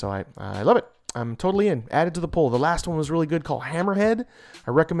series. So I love it. I'm totally in. Added to the poll. The last one was really good, called Hammerhead.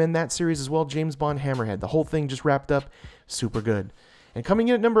 I recommend that series as well. James Bond Hammerhead. The whole thing just wrapped up. Super good. And coming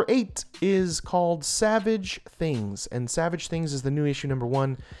in at number 8 is called Savage Things. And Savage Things is the new issue number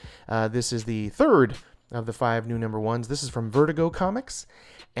 1. This is the third of the 5 new number 1s. This is from Vertigo Comics.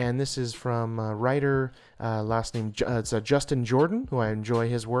 And this is from writer, last name, it's Justin Jordan, who I enjoy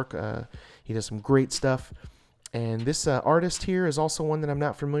his work. He does some great stuff. And this artist here is also one that I'm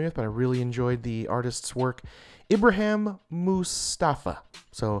not familiar with, but I really enjoyed the artist's work. Ibrahim Mustafa.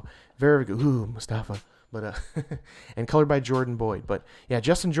 So, very good. Ooh, Mustafa. But and colored by Jordan Boyd. But yeah,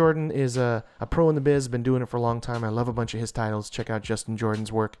 Justin Jordan is a pro in the biz, been doing it for a long time. I love a bunch of his titles. Check out Justin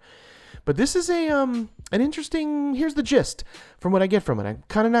Jordan's work. But this is an interesting, here's the gist from what I get from it. I'm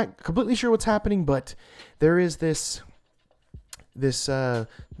kind of not completely sure what's happening, but there is this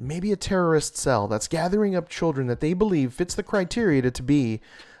maybe a terrorist cell that's gathering up children that they believe fits the criteria to be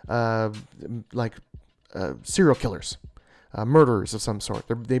serial killers. Murderers of some sort.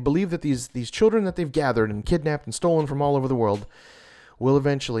 They believe that these children that they've gathered and kidnapped and stolen from all over the world will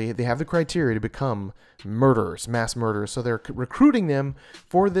eventually, they have the criteria to become murderers, mass murderers. So they're recruiting them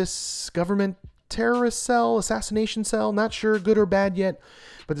for this government terrorist cell, assassination cell. Not sure good or bad yet,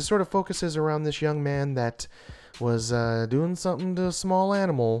 but this sort of focuses around this young man that was doing something to a small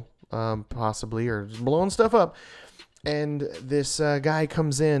animal, possibly, or just blowing stuff up. And this guy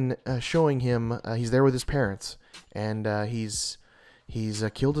comes in showing him, he's there with his parents. And he's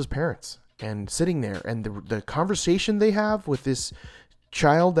killed his parents and sitting there. And the conversation they have with this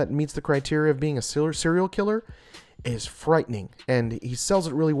child that meets the criteria of being a serial killer is frightening. And he sells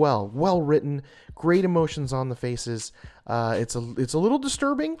it really well. Well written, great emotions on the faces. It's a little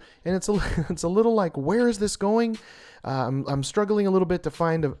disturbing, and it's a little like, where is this going? I'm struggling a little bit to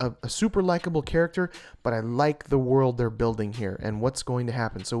find a super likable character, but I like the world they're building here and what's going to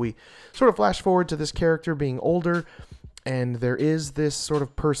happen. So we sort of flash forward to this character being older, and there is this sort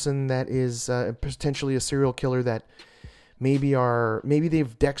of person that is potentially a serial killer that maybe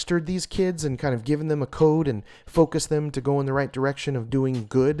they've dextered these kids and kind of given them a code and focused them to go in the right direction of doing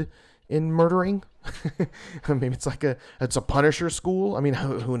good in murdering. Maybe it's like it's a Punisher school. I mean,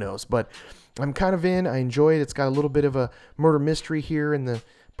 who knows? But I'm kind of in. I enjoy it. It's got a little bit of a murder mystery here, and the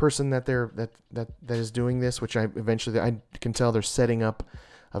person that is doing this, which I can tell they're setting up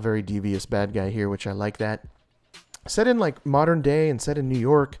a very devious bad guy here, which I like that. Set in like modern day and set in New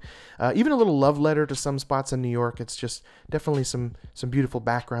York, even a little love letter to some spots in New York. It's just definitely some beautiful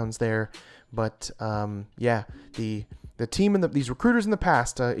backgrounds there. But yeah, the team and these recruiters in the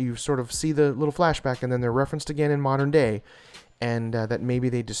past, you sort of see the little flashback, and then they're referenced again in modern day, and that maybe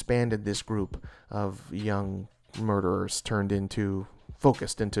they disbanded this group of young murderers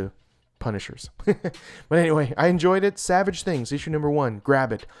focused into Punishers. But anyway, I enjoyed it. Savage Things, issue number 1.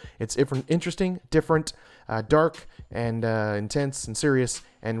 Grab it. It's interesting, different, dark, and intense and serious,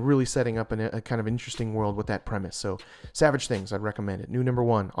 and really setting up a kind of interesting world with that premise. So, Savage Things, I'd recommend it. New number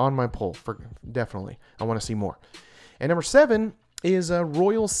 1 on my poll, definitely. I want to see more. And number 7 is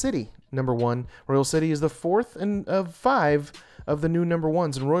Royal City, number 1. Royal City is the 4th of 5 of the new number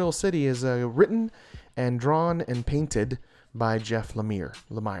 1s, and Royal City is written and drawn and painted by Jeff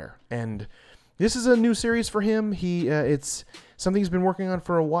Lemire. And this is a new series for him. It's something he's been working on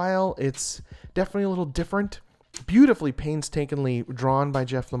for a while. It's definitely a little different. Beautifully, painstakingly drawn by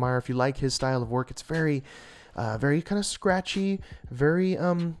Jeff Lemire. If you like his style of work, it's very kind of scratchy, very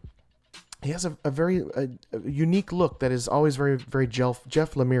he has a very unique look that is always very, very Jeff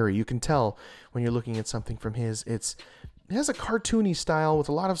Lemire. You can tell when you're looking at something from his. It has a cartoony style with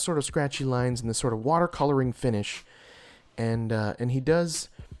a lot of sort of scratchy lines and this sort of watercoloring finish. And he does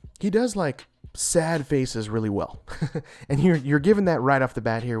like sad faces really well. And you're given that right off the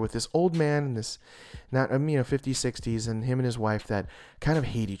bat here with this old man and this 50s, 60s, and him and his wife that kind of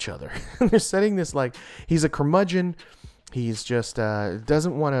hate each other. They're setting this like he's a curmudgeon. He's just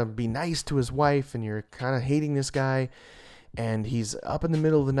doesn't want to be nice to his wife, and you're kind of hating this guy. And he's up in the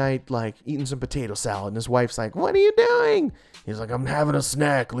middle of the night, like eating some potato salad, and his wife's like, "What are you doing?" He's like, "I'm having a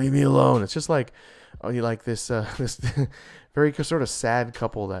snack. Leave me alone." It's just like, you like this this very sort of sad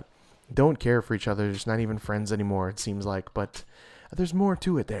couple that don't care for each other. They're just not even friends anymore, it seems like. But there's more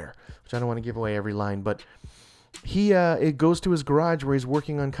to it there, which I don't want to give away every line. But it goes to his garage where he's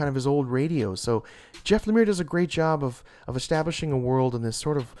working on kind of his old radio. So Jeff Lemire does a great job of establishing a world in this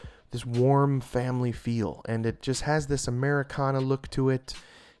sort of this warm family feel, and it just has this Americana look to it,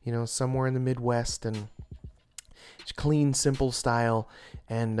 somewhere in the Midwest, and it's clean, simple style.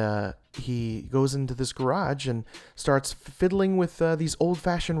 And he goes into this garage and starts fiddling with these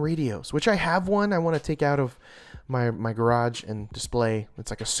old-fashioned radios, which I have one. I want to take out of my garage and display.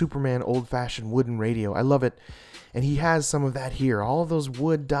 It's like a Superman old-fashioned wooden radio. I love it. And he has some of that here. All of those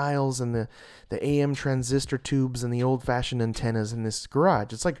wood dials and the AM transistor tubes and the old-fashioned antennas in this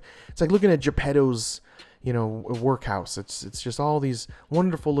garage. It's like looking at Geppetto's, workhouse. It's just all these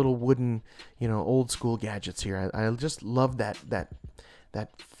wonderful little wooden, old school gadgets here. I just love that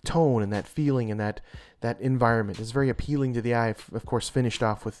tone and that feeling and that environment. It's very appealing to the eye. Of course, finished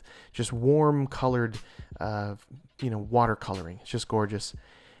off with just warm colored, watercoloring. It's just gorgeous.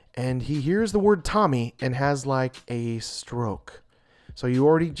 And he hears the word Tommy and has like a stroke. So you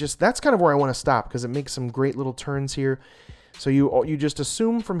already that's kind of where I want to stop, because it makes some great little turns here. So you just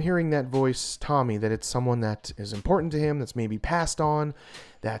assume from hearing that voice, Tommy, that it's someone that is important to him, that's maybe passed on,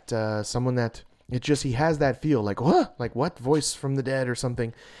 that someone that he has that feel like what voice from the dead or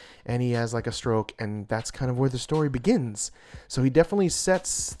something, and he has like a stroke, and that's kind of where the story begins. So he definitely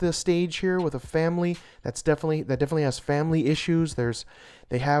sets the stage here with a family that definitely has family issues.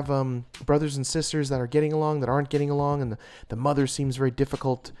 They have brothers and sisters that are getting along, that aren't getting along, and the mother seems very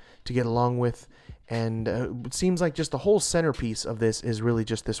difficult to get along with. And it seems like just the whole centerpiece of this is really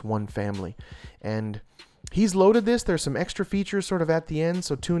just this one family. And he's loaded this. There's some extra features sort of at the end,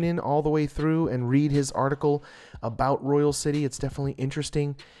 so tune in all the way through and read his article about Royal City. It's definitely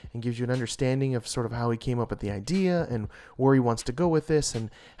interesting and gives you an understanding of sort of how he came up with the idea and where he wants to go with this and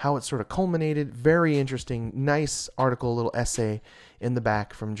how it sort of culminated. Very interesting, nice article, little essay in the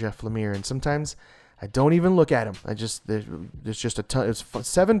back from Jeff Lemire. And sometimes I don't even look at him. There's just a ton. It's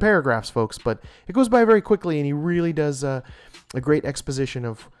 7 paragraphs, folks, but it goes by very quickly, and he really does a great exposition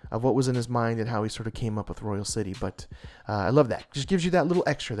of what was in his mind and how he sort of came up with Royal City. But I love that. Just gives you that little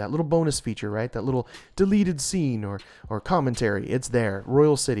extra, that little bonus feature, right? That little deleted scene or commentary. It's there.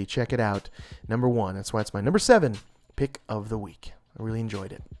 Royal City. Check it out. Number 1. That's why it's my number 7 pick of the week. I really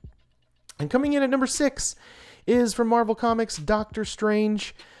enjoyed it. And coming in at number 6 is from Marvel Comics, Doctor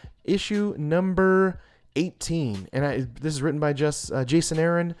Strange, issue number 18. And this is written by Jason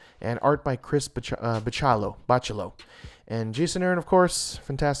Aaron and art by Chris Bachalo. And Jason Aaron, of course,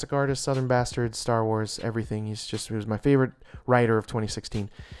 fantastic artist, Southern Bastards, Star Wars, everything. He was my favorite writer of 2016.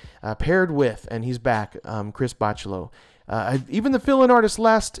 Paired with, and he's back, Chris Bachalo. Even the fill-in artist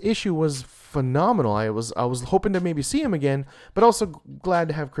last issue was phenomenal. I was hoping to maybe see him again, but also glad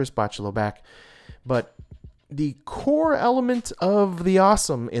to have Chris Bachalo back. But the core element of the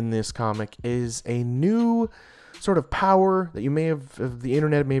awesome in this comic is a new sort of power that you may have, the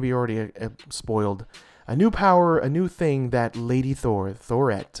internet maybe already spoiled. A new power, a new thing that Lady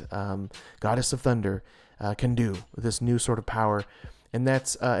Thorette, Goddess of Thunder, can do. This new sort of power. And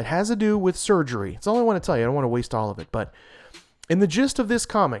that's it has to do with surgery. That's all I want to tell you. I don't want to waste all of it. But in the gist of this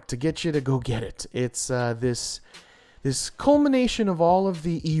comic, to get you to go get it, it's this culmination of all of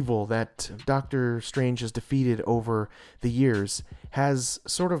the evil that Doctor Strange has defeated over the years has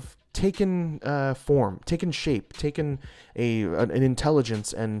sort of taken form, taken shape, taken an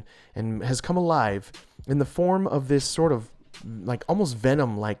intelligence, and has come alive in the form of this sort of like almost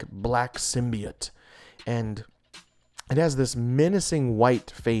venom-like black symbiote. And it has this menacing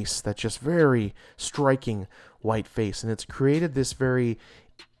white face, that's just very striking white face, and it's created this very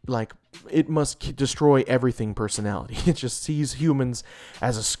like it must destroy everything personality. It just sees humans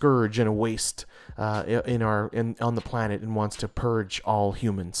as a scourge and a waste on the planet, and wants to purge all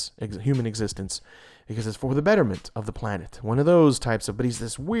humans, human existence, because it's for the betterment of the planet. One of those types of, but he's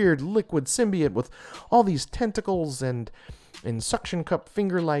this weird liquid symbiote with all these tentacles and suction cup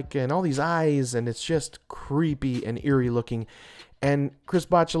finger-like and all these eyes, and it's just creepy and eerie looking. And Chris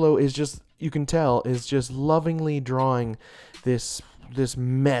Bachalo is just, you can tell, is just lovingly drawing this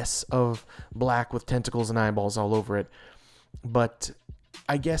mess of black with tentacles and eyeballs all over it. But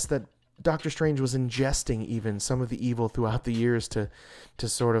I guess that Doctor Strange was ingesting even some of the evil throughout the years to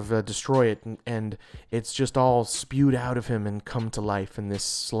sort of destroy it, and it's just all spewed out of him and come to life in this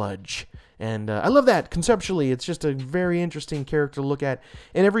sludge. And I love that. Conceptually, it's just a very interesting character to look at.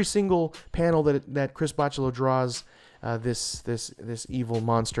 In every single panel that Chris Bachalo draws this evil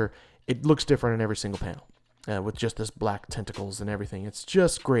monster, it looks different in every single panel. With just this black tentacles and everything. It's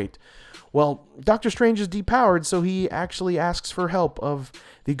just great. Well, Doctor Strange is depowered, so he actually asks for help of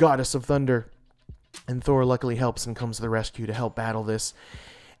the Goddess of Thunder. And Thor luckily helps and comes to the rescue to help battle this.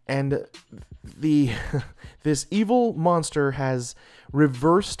 And this evil monster has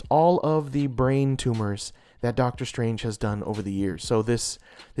reversed all of the brain tumors that Doctor Strange has done over the years. So this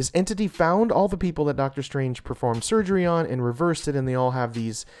entity found all the people that Doctor Strange performed surgery on and reversed it, and they all have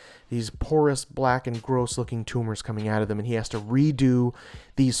these porous, black, and gross-looking tumors coming out of them, and he has to redo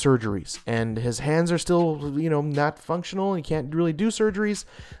these surgeries. And his hands are still, not functional. He can't really do surgeries.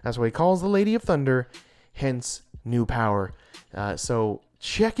 That's why he calls the Lady of Thunder, hence new power. So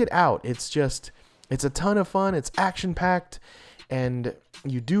check it out. It's a ton of fun. It's action packed, and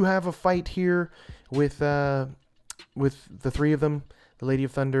you do have a fight here with the three of them: the Lady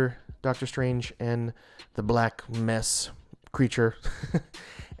of Thunder, Doctor Strange, and the Black Mess creature.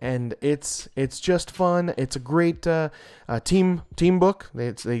 And it's just fun. It's a great team book.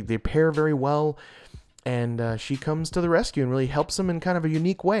 They pair very well, and she comes to the rescue and really helps them in kind of a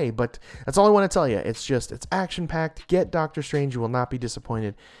unique way. But that's all I want to tell you. It's action packed. Get Doctor Strange. You will not be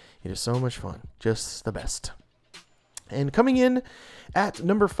disappointed. It is so much fun. Just the best. And coming in at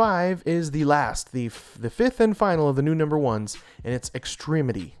number 5 is the fifth and final of the new number ones, and it's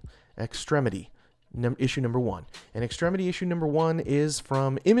Extremity. Issue number 1. And Extremity issue number 1 is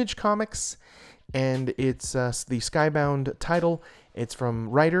from Image Comics, and it's the Skybound title. It's from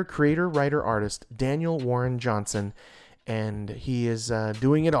creator, artist Daniel Warren Johnson, and he is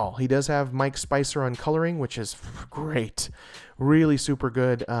doing it all. He does have Mike Spicer on coloring, which is great, really super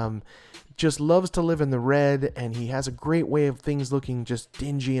good. Just loves to live in the red, and he has a great way of things looking just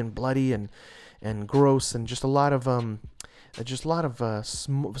dingy and bloody and gross, and just a lot of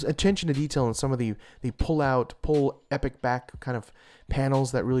attention to detail in some of the pull epic back kind of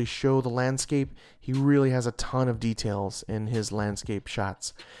panels that really show the landscape. He really has a ton of details in his landscape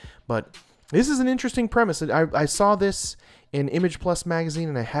shots. But this is an interesting premise. I saw this in Image Plus magazine,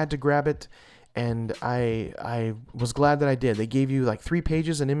 and I had to grab it, and I was glad that I did. They gave you like 3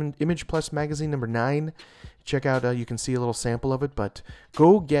 pages in Image Plus magazine number 9. Check out, you can see a little sample of it, but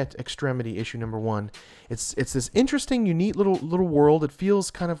go get Extremity issue number 1. It's this interesting, unique little world. It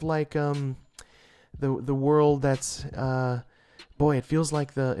feels kind of like the world that's it feels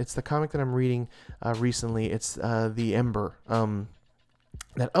like it's the comic that I'm reading recently. It's the Ember.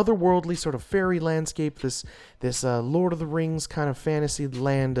 That otherworldly sort of fairy landscape, this Lord of the Rings kind of fantasy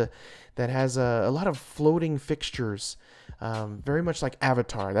land that has a lot of floating fixtures. Very much like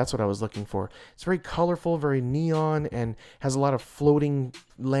Avatar. That's what I was looking for. It's very colorful, very neon, and has a lot of floating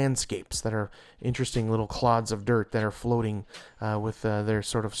landscapes that are interesting little clods of dirt that are floating with their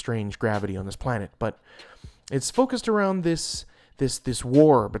sort of strange gravity on this planet. But it's focused around this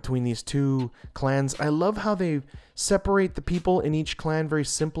war between these two clans. I love how they separate the people in each clan very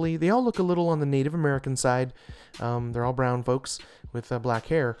simply. They all look a little on the Native American side. They're all brown folks with black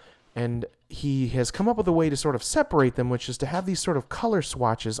hair. And he has come up with a way to sort of separate them, which is to have these sort of color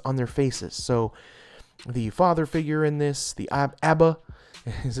swatches on their faces. So the father figure in this, the Abba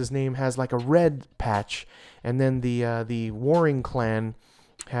is his name, has like a red patch, and then the warring clan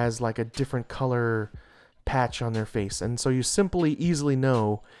has like a different color patch on their face. And so you simply easily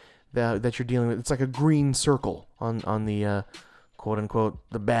know that you're dealing with, it's like a green circle on the quote unquote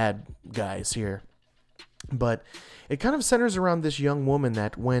the bad guys here. But it kind of centers around this young woman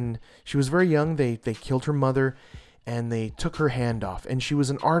that when she was very young, they killed her mother and they took her hand off. And she was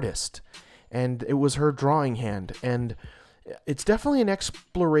an artist, and it was her drawing hand. And it's definitely an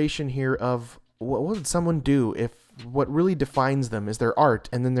exploration here of what would someone do if what really defines them is their art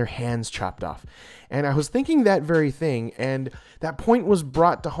and then their hands chopped off. And I was thinking that very thing, and that point was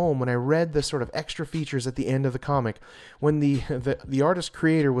brought to home when I read the sort of extra features at the end of the comic, when the artist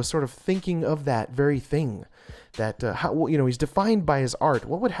creator was sort of thinking of that very thing, that he's defined by his art.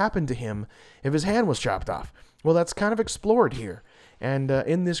 What would happen to him if his hand was chopped off? Well, that's kind of explored here. And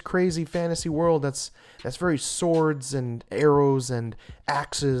in this crazy fantasy world, that's very swords and arrows and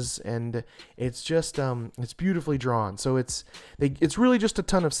axes, and it's just it's beautifully drawn. So it's really just a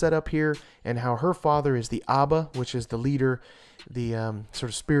ton of setup here, and how her father is the Abba, which is the leader, the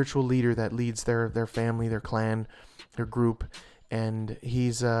sort of spiritual leader that leads their family, their clan, their group. And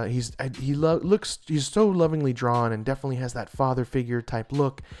he's so lovingly drawn, and definitely has that father figure type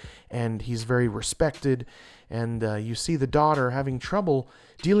look, and he's very respected. And you see the daughter having trouble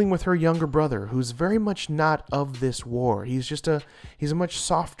dealing with her younger brother, who's very much not of this war. He's a much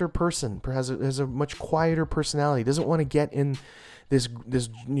softer person, has a much quieter personality. Doesn't want to get in this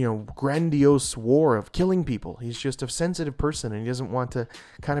grandiose war of killing people. He's just a sensitive person, and he doesn't want to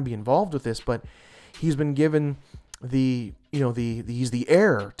kind of be involved with this. But he's been given he's the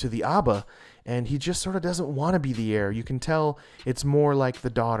heir to the Abba, and he just sort of doesn't want to be the heir. You can tell it's more like the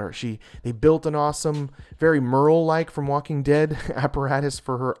daughter. They built an awesome, very Merle-like from Walking Dead apparatus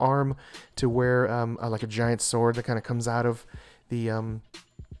for her arm to wear like a giant sword that kind of comes out of the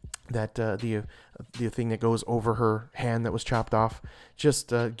thing that goes over her hand that was chopped off. Just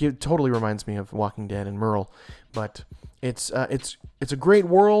totally reminds me of Walking Dead and Merle. But it's a great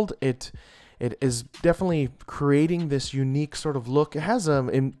world. It is definitely creating this unique sort of look. It has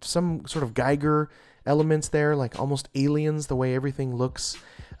in some sort of Geiger elements there, like almost Aliens, the way everything looks.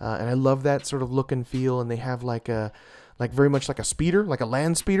 and I love that sort of look and feel. And they have like very much like a speeder, like a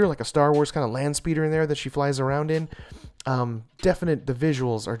land speeder, like a Star Wars kind of land speeder in there that she flies around in. The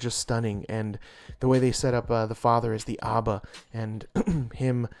visuals are just stunning, and the way they set up the father as the Abba, and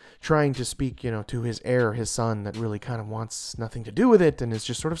him trying to speak, to his heir, his son, that really kind of wants nothing to do with it and is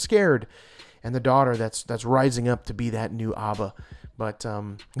just sort of scared, and the daughter that's rising up to be that new Abba. But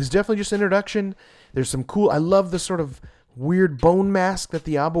it's definitely just an introduction. There's some cool. I love the sort of weird bone mask that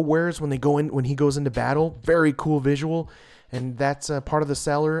the Abba wears when he goes into battle. Very cool visual, and that's part of the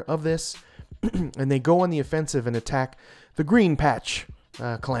seller of this. And they go on the offensive and attack the Green Patch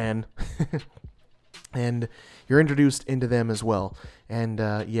clan. And you're introduced into them as well. And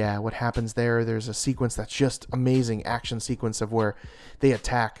what happens there's a sequence that's just amazing, action sequence of where they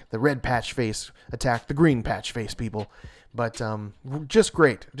attack the Red Patch Face, attack the Green Patch Face people. But just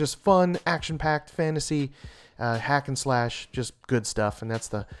great, just fun, action-packed fantasy, hack and slash, just good stuff. And that's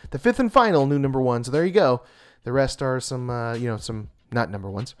the fifth and final new number one. So there you go. The rest are some not number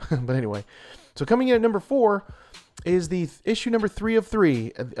ones, but anyway. So coming in at number 4 is the issue number 3 of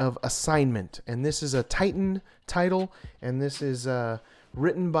 3 of Assignment. And this is a Titan title, and this is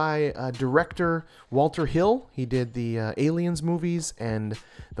written by director Walter Hill. He did the Aliens movies and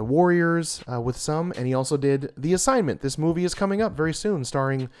the Warriors with some, and he also did The Assignment. This movie is coming up very soon,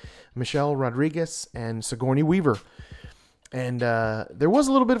 starring Michelle Rodriguez and Sigourney Weaver. And there was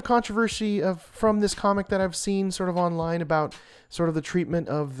a little bit of controversy from this comic that I've seen sort of online about sort of the treatment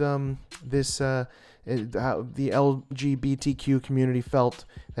of how the LGBTQ community felt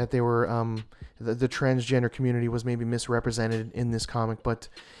that they were the transgender community was maybe misrepresented in this comic, but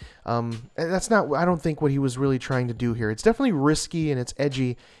that's not, I don't think, what he was really trying to do here. It's definitely risky and it's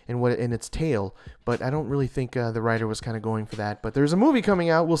edgy in its tale, but I don't really think the writer was kind of going for that. But there's a movie coming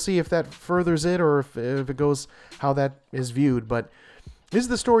out. We'll see if that furthers it or if it goes how that is viewed. But this is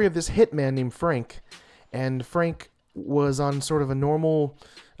the story of this hitman named Frank, and Frank was on sort of a normal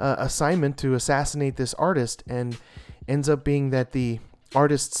assignment to assassinate this artist, and ends up being that the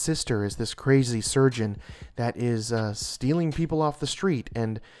artist's sister is this crazy surgeon that is stealing people off the street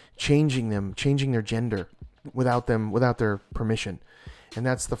and changing their gender without their permission. And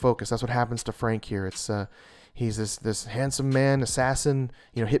that's the focus. That's what happens to Frank here. It's he's this handsome man, assassin,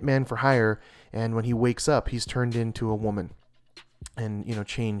 hitman for hire, and when he wakes up, he's turned into a woman and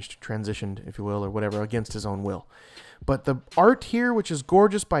transitioned, if you will, or whatever, against his own will. But the art here, which is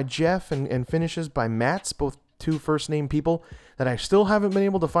gorgeous by Jeff and finishes by Mats, both two first name people that I still haven't been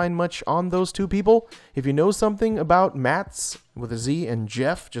able to find much on those two people. If you know something about Mats with a Z and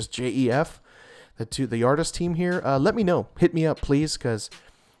Jeff, just Jef, the artist team here, let me know. Hit me up, please, because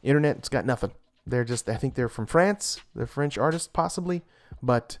internet's got nothing. I think they're from France, they're French artists possibly.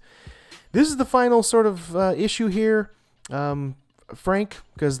 But this is the final sort of issue here. Frank,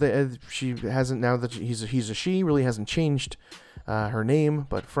 because she hasn't, now that he's a she, really hasn't changed her name,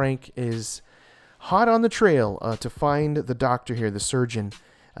 but Frank is hot on the trail to find the doctor here, the surgeon,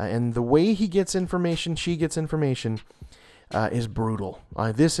 and the way she gets information is brutal.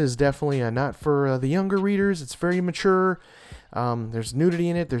 This is definitely not for the younger readers. It's very mature. There's nudity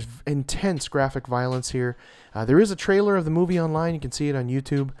in it. There's intense graphic violence here. There is a trailer of the movie online. You can see it on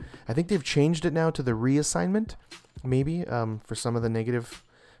YouTube. I think they've changed it now to the reassignment, maybe, for some of the negative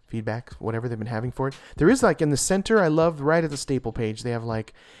feedback, whatever they've been having for it. There is, like, in the center, I love right at the staple page, they have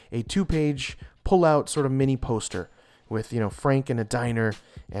like a 2-page pull-out sort of mini poster with, Frank in a diner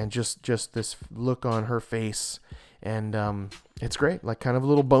and just this look on her face. And it's great, like kind of a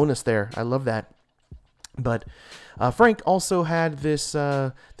little bonus there. I love that. But Frank also had this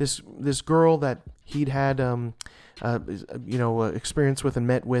girl that he'd had experience with and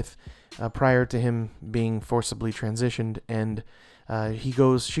met with prior to him being forcibly transitioned, and she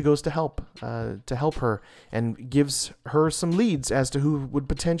goes to help her and gives her some leads as to who would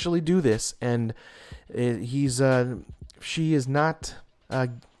potentially do this, and she is not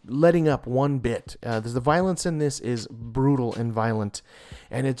letting up one bit. The violence in this is brutal and violent,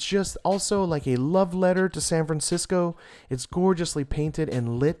 and it's just also like a love letter to San Francisco. It's gorgeously painted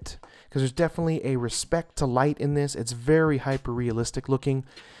and lit, because there's definitely a respect to light in this. It's very hyper realistic looking.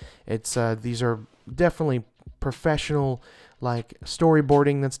 It's these are definitely professional, like,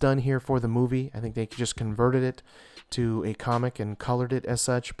 storyboarding that's done here for the movie. I think they just converted it to a comic and colored it as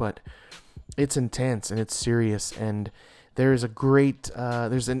such, but it's intense and it's serious. And there is a great,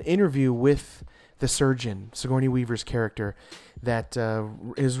 there's an interview with the surgeon, Sigourney Weaver's character, that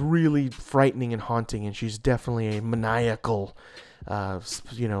is really frightening and haunting, and she's definitely a maniacal,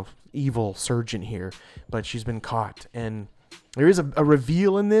 evil surgeon here, but she's been caught. And there is a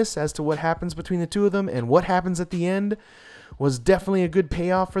reveal in this as to what happens between the two of them, and what happens at the end was definitely a good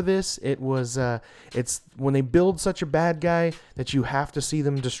payoff for this. It was it's when they build such a bad guy that you have to see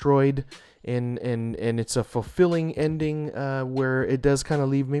them destroyed, and it's a fulfilling ending where it does kind of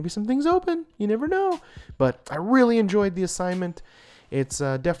leave maybe some things open. You never know. But I really enjoyed the assignment. It's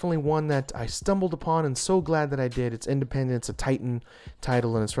definitely one that I stumbled upon and so glad that I did. It's independent. It's a Titan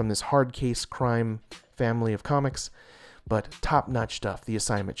title, and it's from this hard case crime family of comics. But top-notch stuff, The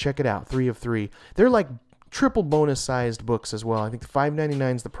Assignment. Check it out, 3 of 3. They're like triple bonus-sized books as well. I think the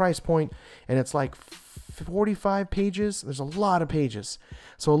 $5.99 is the price point, and it's like 45 pages. There's a lot of pages.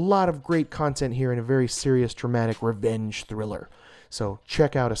 So a lot of great content here in a very serious, dramatic revenge thriller. So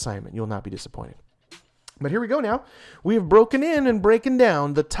check out Assignment. You'll not be disappointed. But here we go now. We have broken in and breaking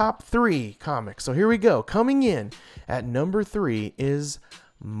down the top 3 comics. So here we go. Coming in at number 3 is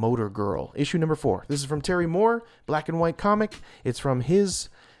Motor Girl, issue number 4. This is from Terry Moore, black and white comic. It's from his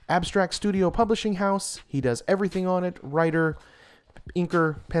Abstract Studio publishing house. He does everything on it. Writer,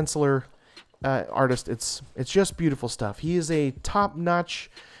 inker, penciler, artist. It's just beautiful stuff. He is a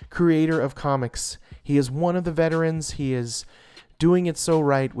top-notch creator of comics. He is one of the veterans. He is doing it so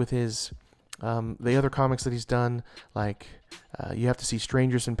right with his the other comics that he's done, like you have to see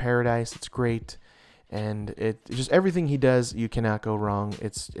Strangers in Paradise. It's great, and it just everything he does, you cannot go wrong.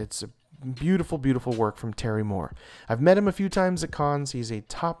 It's a beautiful, beautiful work from Terry Moore. I've met him a few times at cons. He's a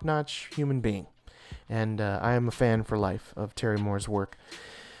top-notch human being, and I am a fan for life of Terry Moore's work.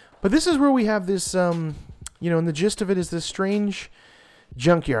 But this is where we have this, and the gist of it is this strange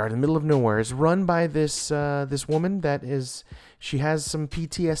junkyard in the middle of nowhere. It's run by this woman that is. She has some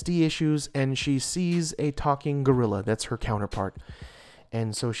PTSD issues, and she sees a talking gorilla. That's her counterpart.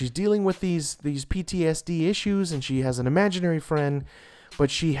 And so she's dealing with these PTSD issues, and she has an imaginary friend, but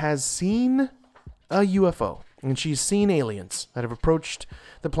she has seen a UFO, and she's seen aliens that have approached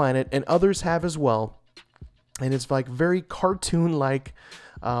the planet, and others have as well. And it's like very cartoon-like,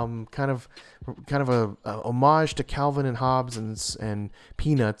 kind of a homage to Calvin and Hobbes and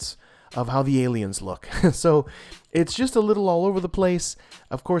Peanuts of how the aliens look. So it's just a little all over the place.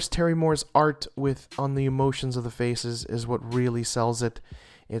 Of course, Terry Moore's art on the emotions of the faces is what really sells it.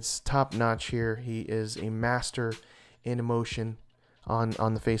 It's top notch here. He is a master in emotion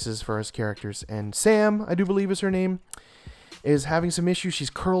on the faces for his characters. And Sam, I do believe is her name, is having some issues. She's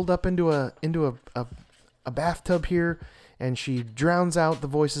curled up into a bathtub here, and she drowns out the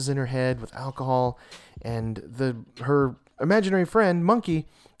voices in her head with alcohol. And her imaginary friend, Monkey,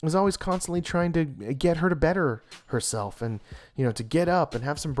 is always constantly trying to get her to better herself and, to get up and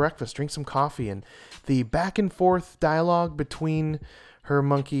have some breakfast, drink some coffee. And the back and forth dialogue between her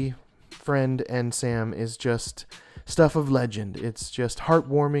monkey friend and Sam is just stuff of legend. It's just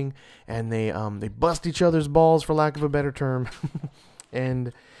heartwarming, and they bust each other's balls, for lack of a better term.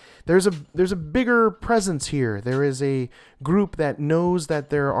 And there's a bigger presence here. There is a group that knows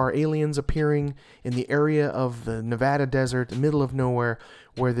that there are aliens appearing in the area of the Nevada desert, the middle of nowhere,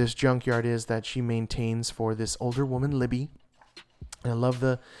 where this junkyard is that she maintains for this older woman, Libby. And I love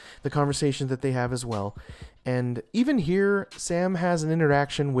the conversation that they have as well. And even here, Sam has an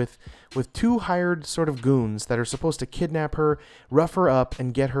interaction with 2 hired sort of goons that are supposed to kidnap her, rough her up,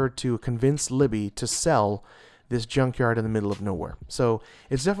 and get her to convince Libby to sell this junkyard in the middle of nowhere. So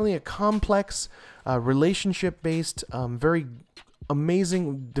it's definitely a complex, relationship-based, very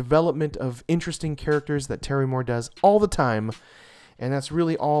amazing development of interesting characters that Terry Moore does all the time. And that's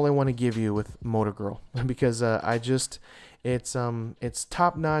really all I want to give you with Motor Girl, because it's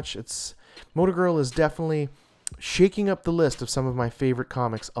top notch. Motor Girl is definitely shaking up the list of some of my favorite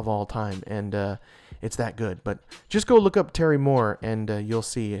comics of all time, and it's that good. But just go look up Terry Moore, and you'll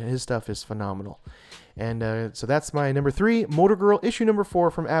see his stuff is phenomenal. And so that's my number 3, Motor Girl, issue number 4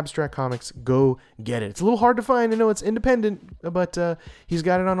 from Abstract Comics. Go get it. It's a little hard to find. I know it's independent, but he's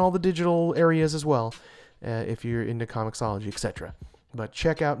got it on all the digital areas as well, if you're into Comixology, etc. But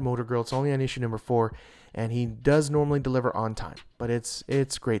check out Motor Girl. It's only on issue number 4, and he does normally deliver on time. But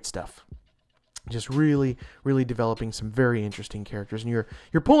it's great stuff. Just really, really developing some very interesting characters. And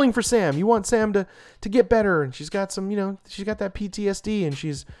you're pulling for Sam. You want Sam to get better, and she's got some, she's got that PTSD, and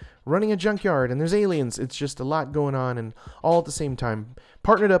she's running a junkyard, and there's aliens. It's just a lot going on, and all at the same time,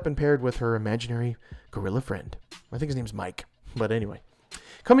 partnered up and paired with her imaginary gorilla friend. I think his name's Mike. But anyway.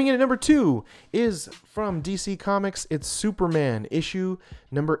 Coming in at number 2 is from DC Comics. It's Superman, issue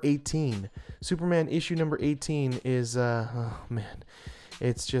number 18. Superman, issue number 18 is,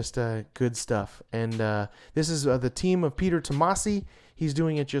 it's just good stuff. And this is the team of Peter Tomasi. He's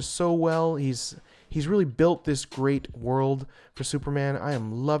doing it just so well. He's really built this great world for Superman. I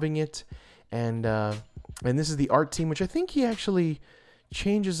am loving it. And this is the art team, which I think he actually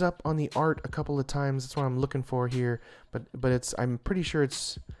changes up on the art a couple of times. That's what I'm looking for here. But I'm pretty sure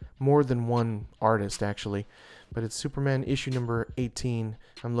it's more than one artist, actually. But it's Superman issue number 18.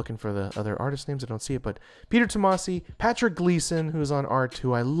 I'm looking for the other artist names. I don't see it. But Peter Tomasi, Patrick Gleason, who's on art,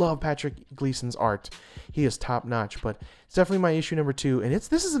 who I love Patrick Gleason's art. He is top notch. But it's definitely my issue number 2. And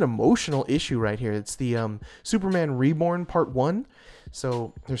this is an emotional issue right here. It's the Superman Reborn Part 1.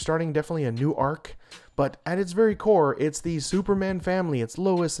 So they're starting definitely a new arc. But at its very core, it's the Superman family. It's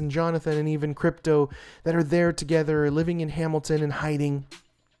Lois and Jonathan and even Krypto that are there together, living in Hamilton and hiding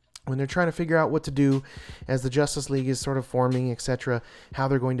when they're trying to figure out what to do as the Justice League is sort of forming, etc., how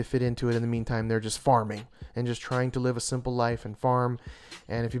they're going to fit into it. In the meantime, they're just farming and just trying to live a simple life and farm.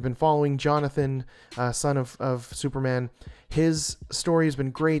 And if you've been following Jonathan, son of Superman, his story has been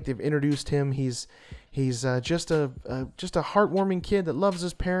great. They've introduced him. He's just a heartwarming kid that loves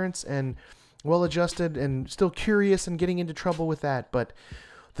his parents and well-adjusted and still curious and getting into trouble with that. But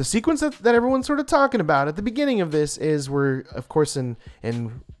the sequence that everyone's sort of talking about at the beginning of this is we're, of course, in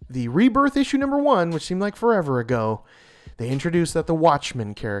the Rebirth issue number 1, which seemed like forever ago, they introduced that the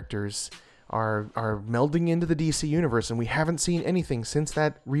Watchmen characters are melding into the DC universe, and we haven't seen anything since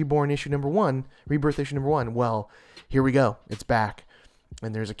that Rebirth issue number 1. Well, here we go. It's back.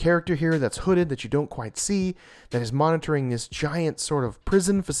 And there's a character here that's hooded that you don't quite see that is monitoring this giant sort of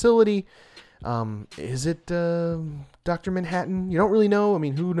prison facility. Is it Dr. Manhattan? You don't really know. I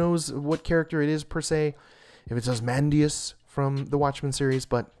mean, who knows what character it is per se, if it's Ozymandias from the Watchmen series,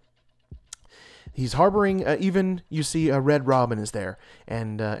 but he's harboring, even you see Red Robin is there,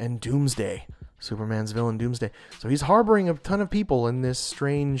 and Doomsday, Superman's villain Doomsday. So he's harboring a ton of people in this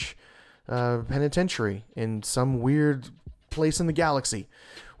strange penitentiary in some weird place in the galaxy,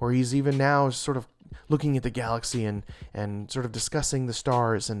 where he's even now sort of looking at the galaxy and sort of discussing the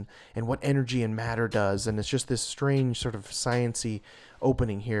stars and what energy and matter does. And it's just this strange sort of science-y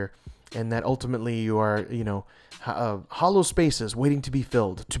opening here. And that ultimately you are, hollow spaces waiting to be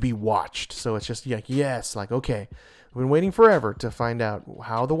filled, to be watched. So it's just like, yes, like, okay, we've been waiting forever to find out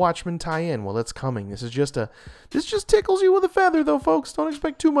how the Watchmen tie in. Well, it's coming. This just tickles you with a feather, though, folks. Don't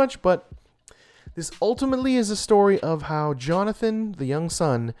expect too much, but this ultimately is a story of how Jonathan, the young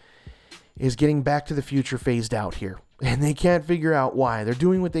son, is getting Back to the Future phased out here. And they can't figure out why. They're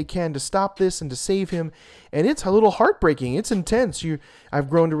doing what they can to stop this and to save him. And it's a little heartbreaking. It's intense.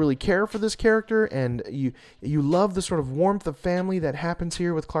 I've grown to really care for this character, and you love the sort of warmth of family that happens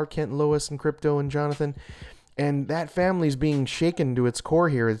here with Clark Kent, Lois, and Krypto and Jonathan. And that family's being shaken to its core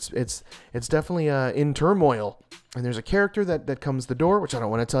here. It's definitely in turmoil. And there's a character that comes the door, which I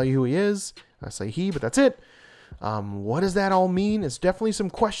don't want to tell you who he is. I say he, but that's it. What does that all mean? It's definitely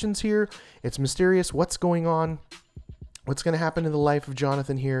some questions here. It's mysterious. What's going on? What's going to happen in the life of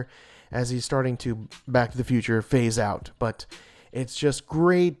Jonathan here as he's starting to Back to the Future phase out? But it's just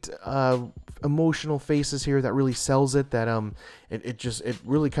great emotional faces here that really sells it. That it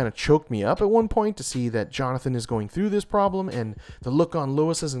really kind of choked me up at one point to see that Jonathan is going through this problem, and the look on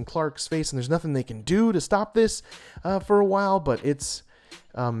Lois's and Clark's face, and there's nothing they can do to stop this for a while. But it's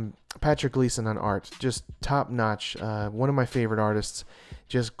Patrick Gleason on art, just top notch. One of my favorite artists,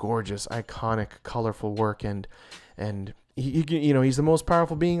 just gorgeous, iconic, colorful work, and he he's the most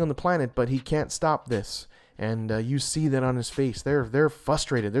powerful being on the planet, but he can't stop this. And you see that on his face. They're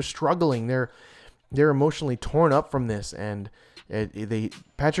frustrated. They're struggling. They're emotionally torn up from this. And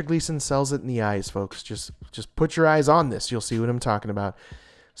Patrick Gleason sells it in the eyes, folks. Just put your eyes on this. You'll see what I'm talking about.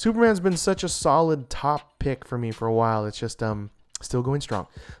 Superman's been such a solid top pick for me for a while. It's just still going strong.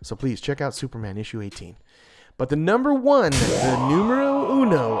 So please check out Superman issue 18. But the number 1, the numero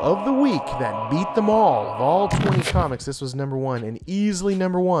uno of the week that beat them all, of all 20 comics, this was number 1, and easily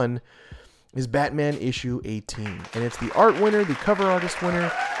number 1, is Batman issue 18. And it's the art winner, the cover artist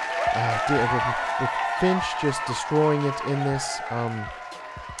winner, with Finch just destroying it in this.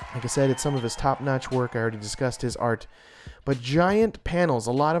 Like I said, it's some of his top-notch work. I already discussed his art. But giant panels,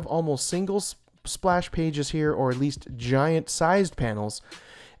 a lot of almost single splash pages here, or at least giant-sized panels.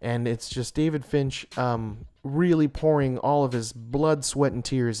 And it's just David Finch really pouring all of his blood, sweat, and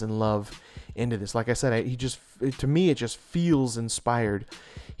tears and love into this. Like I said, to me, it just feels inspired.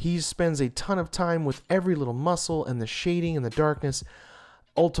 He spends a ton of time with every little muscle and the shading and the darkness.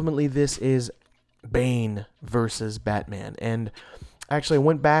 Ultimately, this is Bane versus Batman. And actually, I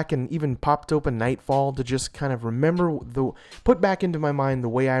went back and even popped open Nightfall to just kind of put back into my mind the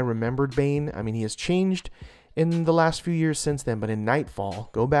way I remembered Bane. I mean, he has changed in the last few years since then, but in Nightfall,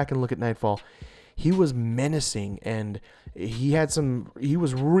 go back and look at Nightfall, he was menacing, and he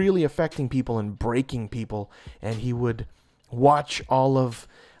was really affecting people and breaking people, and he would watch all of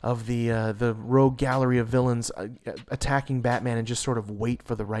the rogue gallery of villains attacking Batman and just sort of wait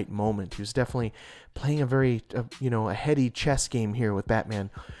for the right moment. He was definitely playing a very a heady chess game here with Batman.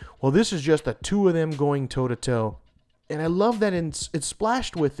 Well, this is just the two of them going toe to toe, and I love that it's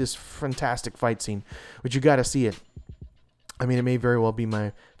splashed with this fantastic fight scene, which you got to see it. I mean, it may very well be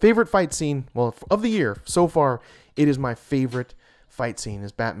my favorite fight scene, well, of the year so far. It is my favorite fight scene,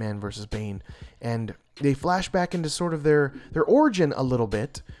 is Batman versus Bane, and they flash back into sort of their origin a little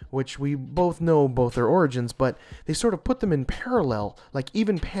bit, which we both know both their origins, but they sort of put them in parallel, like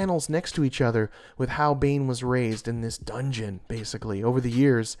even panels next to each other, with how Bane was raised in this dungeon, basically, over the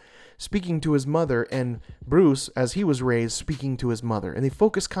years, speaking to his mother, and Bruce, as he was raised, speaking to his mother. And they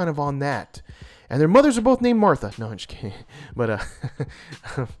focus kind of on that. And their mothers are both named Martha. No, I'm just kidding. But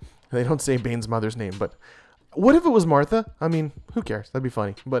they don't say Bane's mother's name, but what if it was Martha? I mean, who cares? That'd be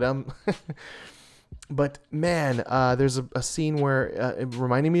funny. But but man, there's a scene where it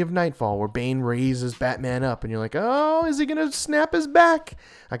reminded me of Nightfall, where Bane raises Batman up, and you're like, oh, is he gonna snap his back?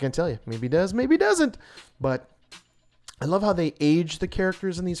 I can't tell you. Maybe he does, maybe he doesn't. But I love how they age the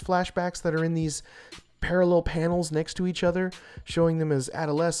characters in these flashbacks that are in these parallel panels next to each other, showing them as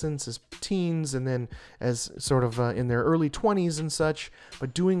adolescents, as teens, and then as sort of in their early 20s and such,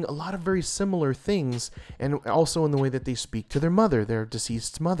 but doing a lot of very similar things, and also in the way that they speak to their mother, their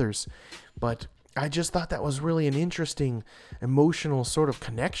deceased mothers. But I just thought that was really an interesting emotional sort of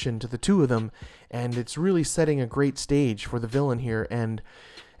connection to the two of them, and it's really setting a great stage for the villain here. And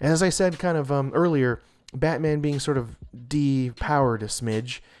as I said kind of earlier, Batman being sort of depowered a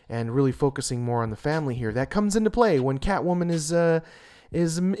smidge and really focusing more on the family here, that comes into play when Catwoman is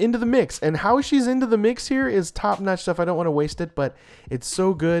into the mix. And how she's into the mix here is top-notch stuff. I don't want to waste it, but it's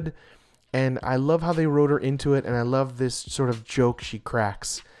so good, and I love how they wrote her into it, and I love this sort of joke she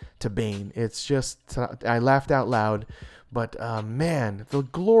cracks to Bane. It's just, I laughed out loud. But man, the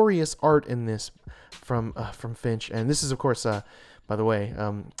glorious art in this from Finch, and this is of course by the way,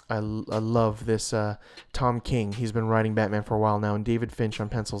 I love this Tom King. He's been writing Batman for a while now, and David Finch on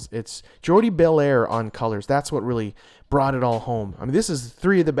pencils. It's Jordi Belair on colors. That's what really brought it all home. I mean, this is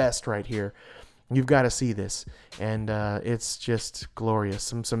three of the best right here. You've got to see this, and it's just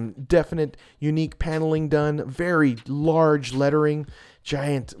glorious. Some definite, unique paneling done. Very large lettering,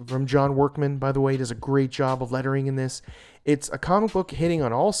 giant from John Workman. By the way, he does a great job of lettering in this. It's a comic book hitting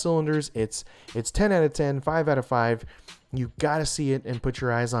on all cylinders. It's 10 out of 10, 5 out of 5. You got to see it and put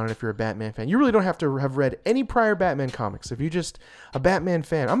your eyes on it if you're a Batman fan. You really don't have to have read any prior Batman comics. If you're just a Batman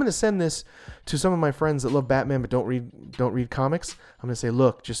fan, I'm going to send this to some of my friends that love Batman but don't read comics. I'm going to say,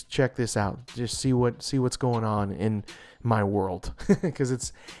 look, just check this out. Just see what's going on in my world, because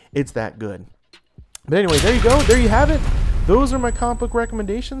it's that good. But anyway, there you go. There you have it. Those are my comic book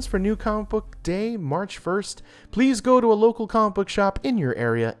recommendations for New Comic Book Day, March 1st. Please go to a local comic book shop in your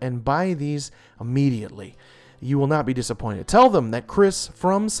area and buy these immediately. You will not be disappointed. Tell them that Chris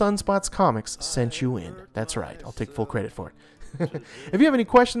from Sunspots Comics sent you in. That's right. I'll take full credit for it. If you have any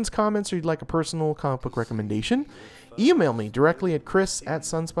questions, comments, or you'd like a personal comic book recommendation, email me directly at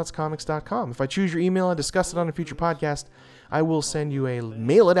chris@sunspotscomics.com. If I choose your email and discuss it on a future podcast, I will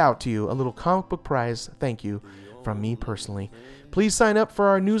mail it out to you, a little comic book prize thank you from me personally. Please sign up for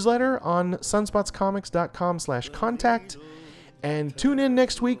our newsletter on sunspotscomics.com/contact, and tune in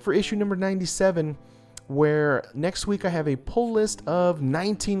next week for issue number 97, where next week I have a pull list of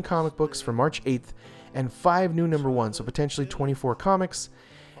 19 comic books for March 8th and 5 new number ones, so potentially 24 comics.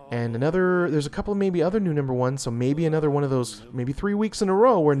 And there's a couple of maybe other new number ones, so maybe another one of those, maybe 3 weeks in a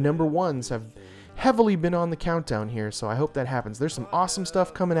row where number ones have heavily been on the countdown here, so I hope that happens. There's some awesome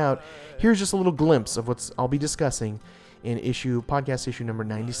stuff coming out. Here's just a little glimpse of what I'll be discussing in podcast issue number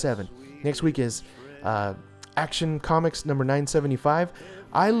 97. Next week is Action Comics number 975.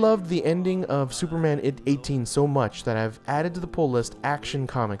 I loved the ending of Superman 18 so much that I've added to the pull list Action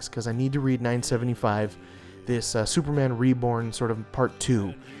Comics, because I need to read 975, this Superman Reborn sort of part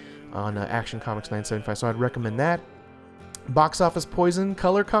 2 on Action Comics 975, so I'd recommend that. Box Office Poison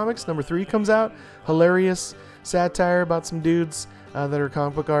Color Comics number 3 comes out. Hilarious satire about some dudes that are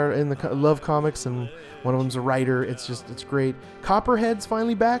comic book art in the love comics, and one of them's a writer. It's great. Copperhead's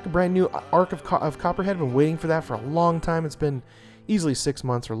finally back, a brand new arc of Copperhead. I've been waiting for that for a long time. It's been easily 6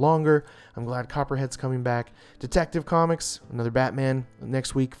 months or longer. I'm glad Copperhead's coming back. Detective Comics, another Batman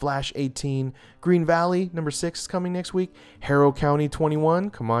next week. Flash 18. Green Valley number 6 is coming next week. Harrow County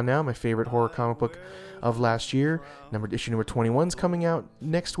 21. Come on now, my favorite horror comic book of last year. Issue number 21 is coming out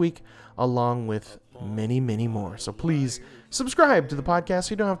next week, along with many, many more. So please subscribe to the podcast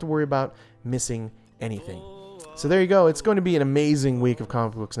so you don't have to worry about missing anything. So there you go. It's going to be an amazing week of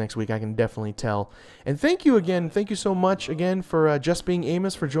comic books next week. I can definitely tell. And thank you again. Thank you so much again for Just Being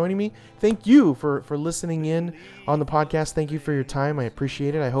Amos for joining me. Thank you for listening in on the podcast. Thank you for your time. I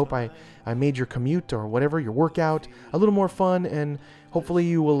appreciate it. I hope I made your commute or whatever, your workout, a little more fun. And hopefully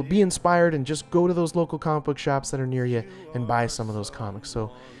you will be inspired and just go to those local comic book shops that are near you and buy some of those comics.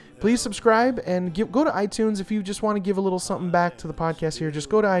 So please subscribe and go to iTunes if you just want to give a little something back to the podcast here. Just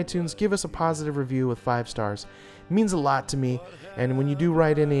go to iTunes, give us a positive review with 5 stars. It means a lot to me. And when you do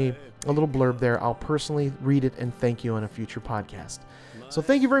write in a little blurb there, I'll personally read it and thank you on a future podcast. So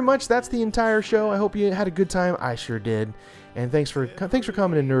thank you very much. That's the entire show. I hope you had a good time. I sure did. And thanks for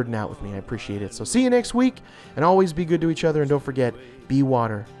coming and nerding out with me. I appreciate it. So see you next week. And always be good to each other. And don't forget, be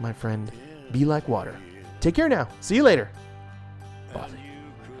water, my friend. Be like water. Take care now. See you later. Bye.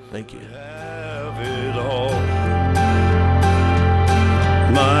 Thank you. Have it all.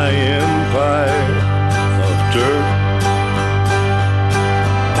 My empire of dirt,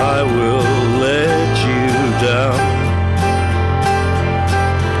 I will let you down.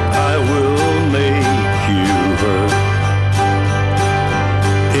 I will make you hurt.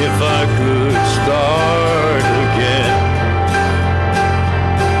 If I could start again,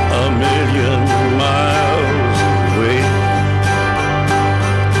 a million miles away,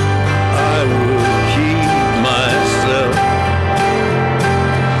 I would keep myself.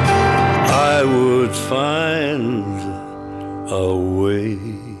 I would find a way.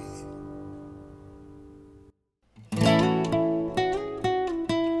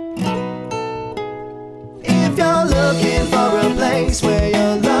 If you're looking for a place where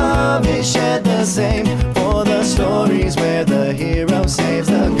your love is shared the same, for the stories where the hero saves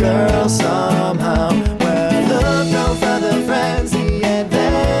the girl somehow, well, look no further, friends, the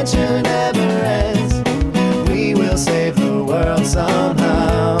adventure never ends. We will save the world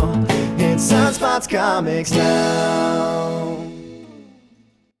somehow. It's Sunspots Comics now.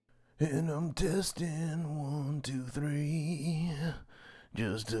 And I'm testing 1, 2, 3,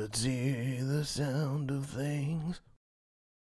 just to hear the sound of things.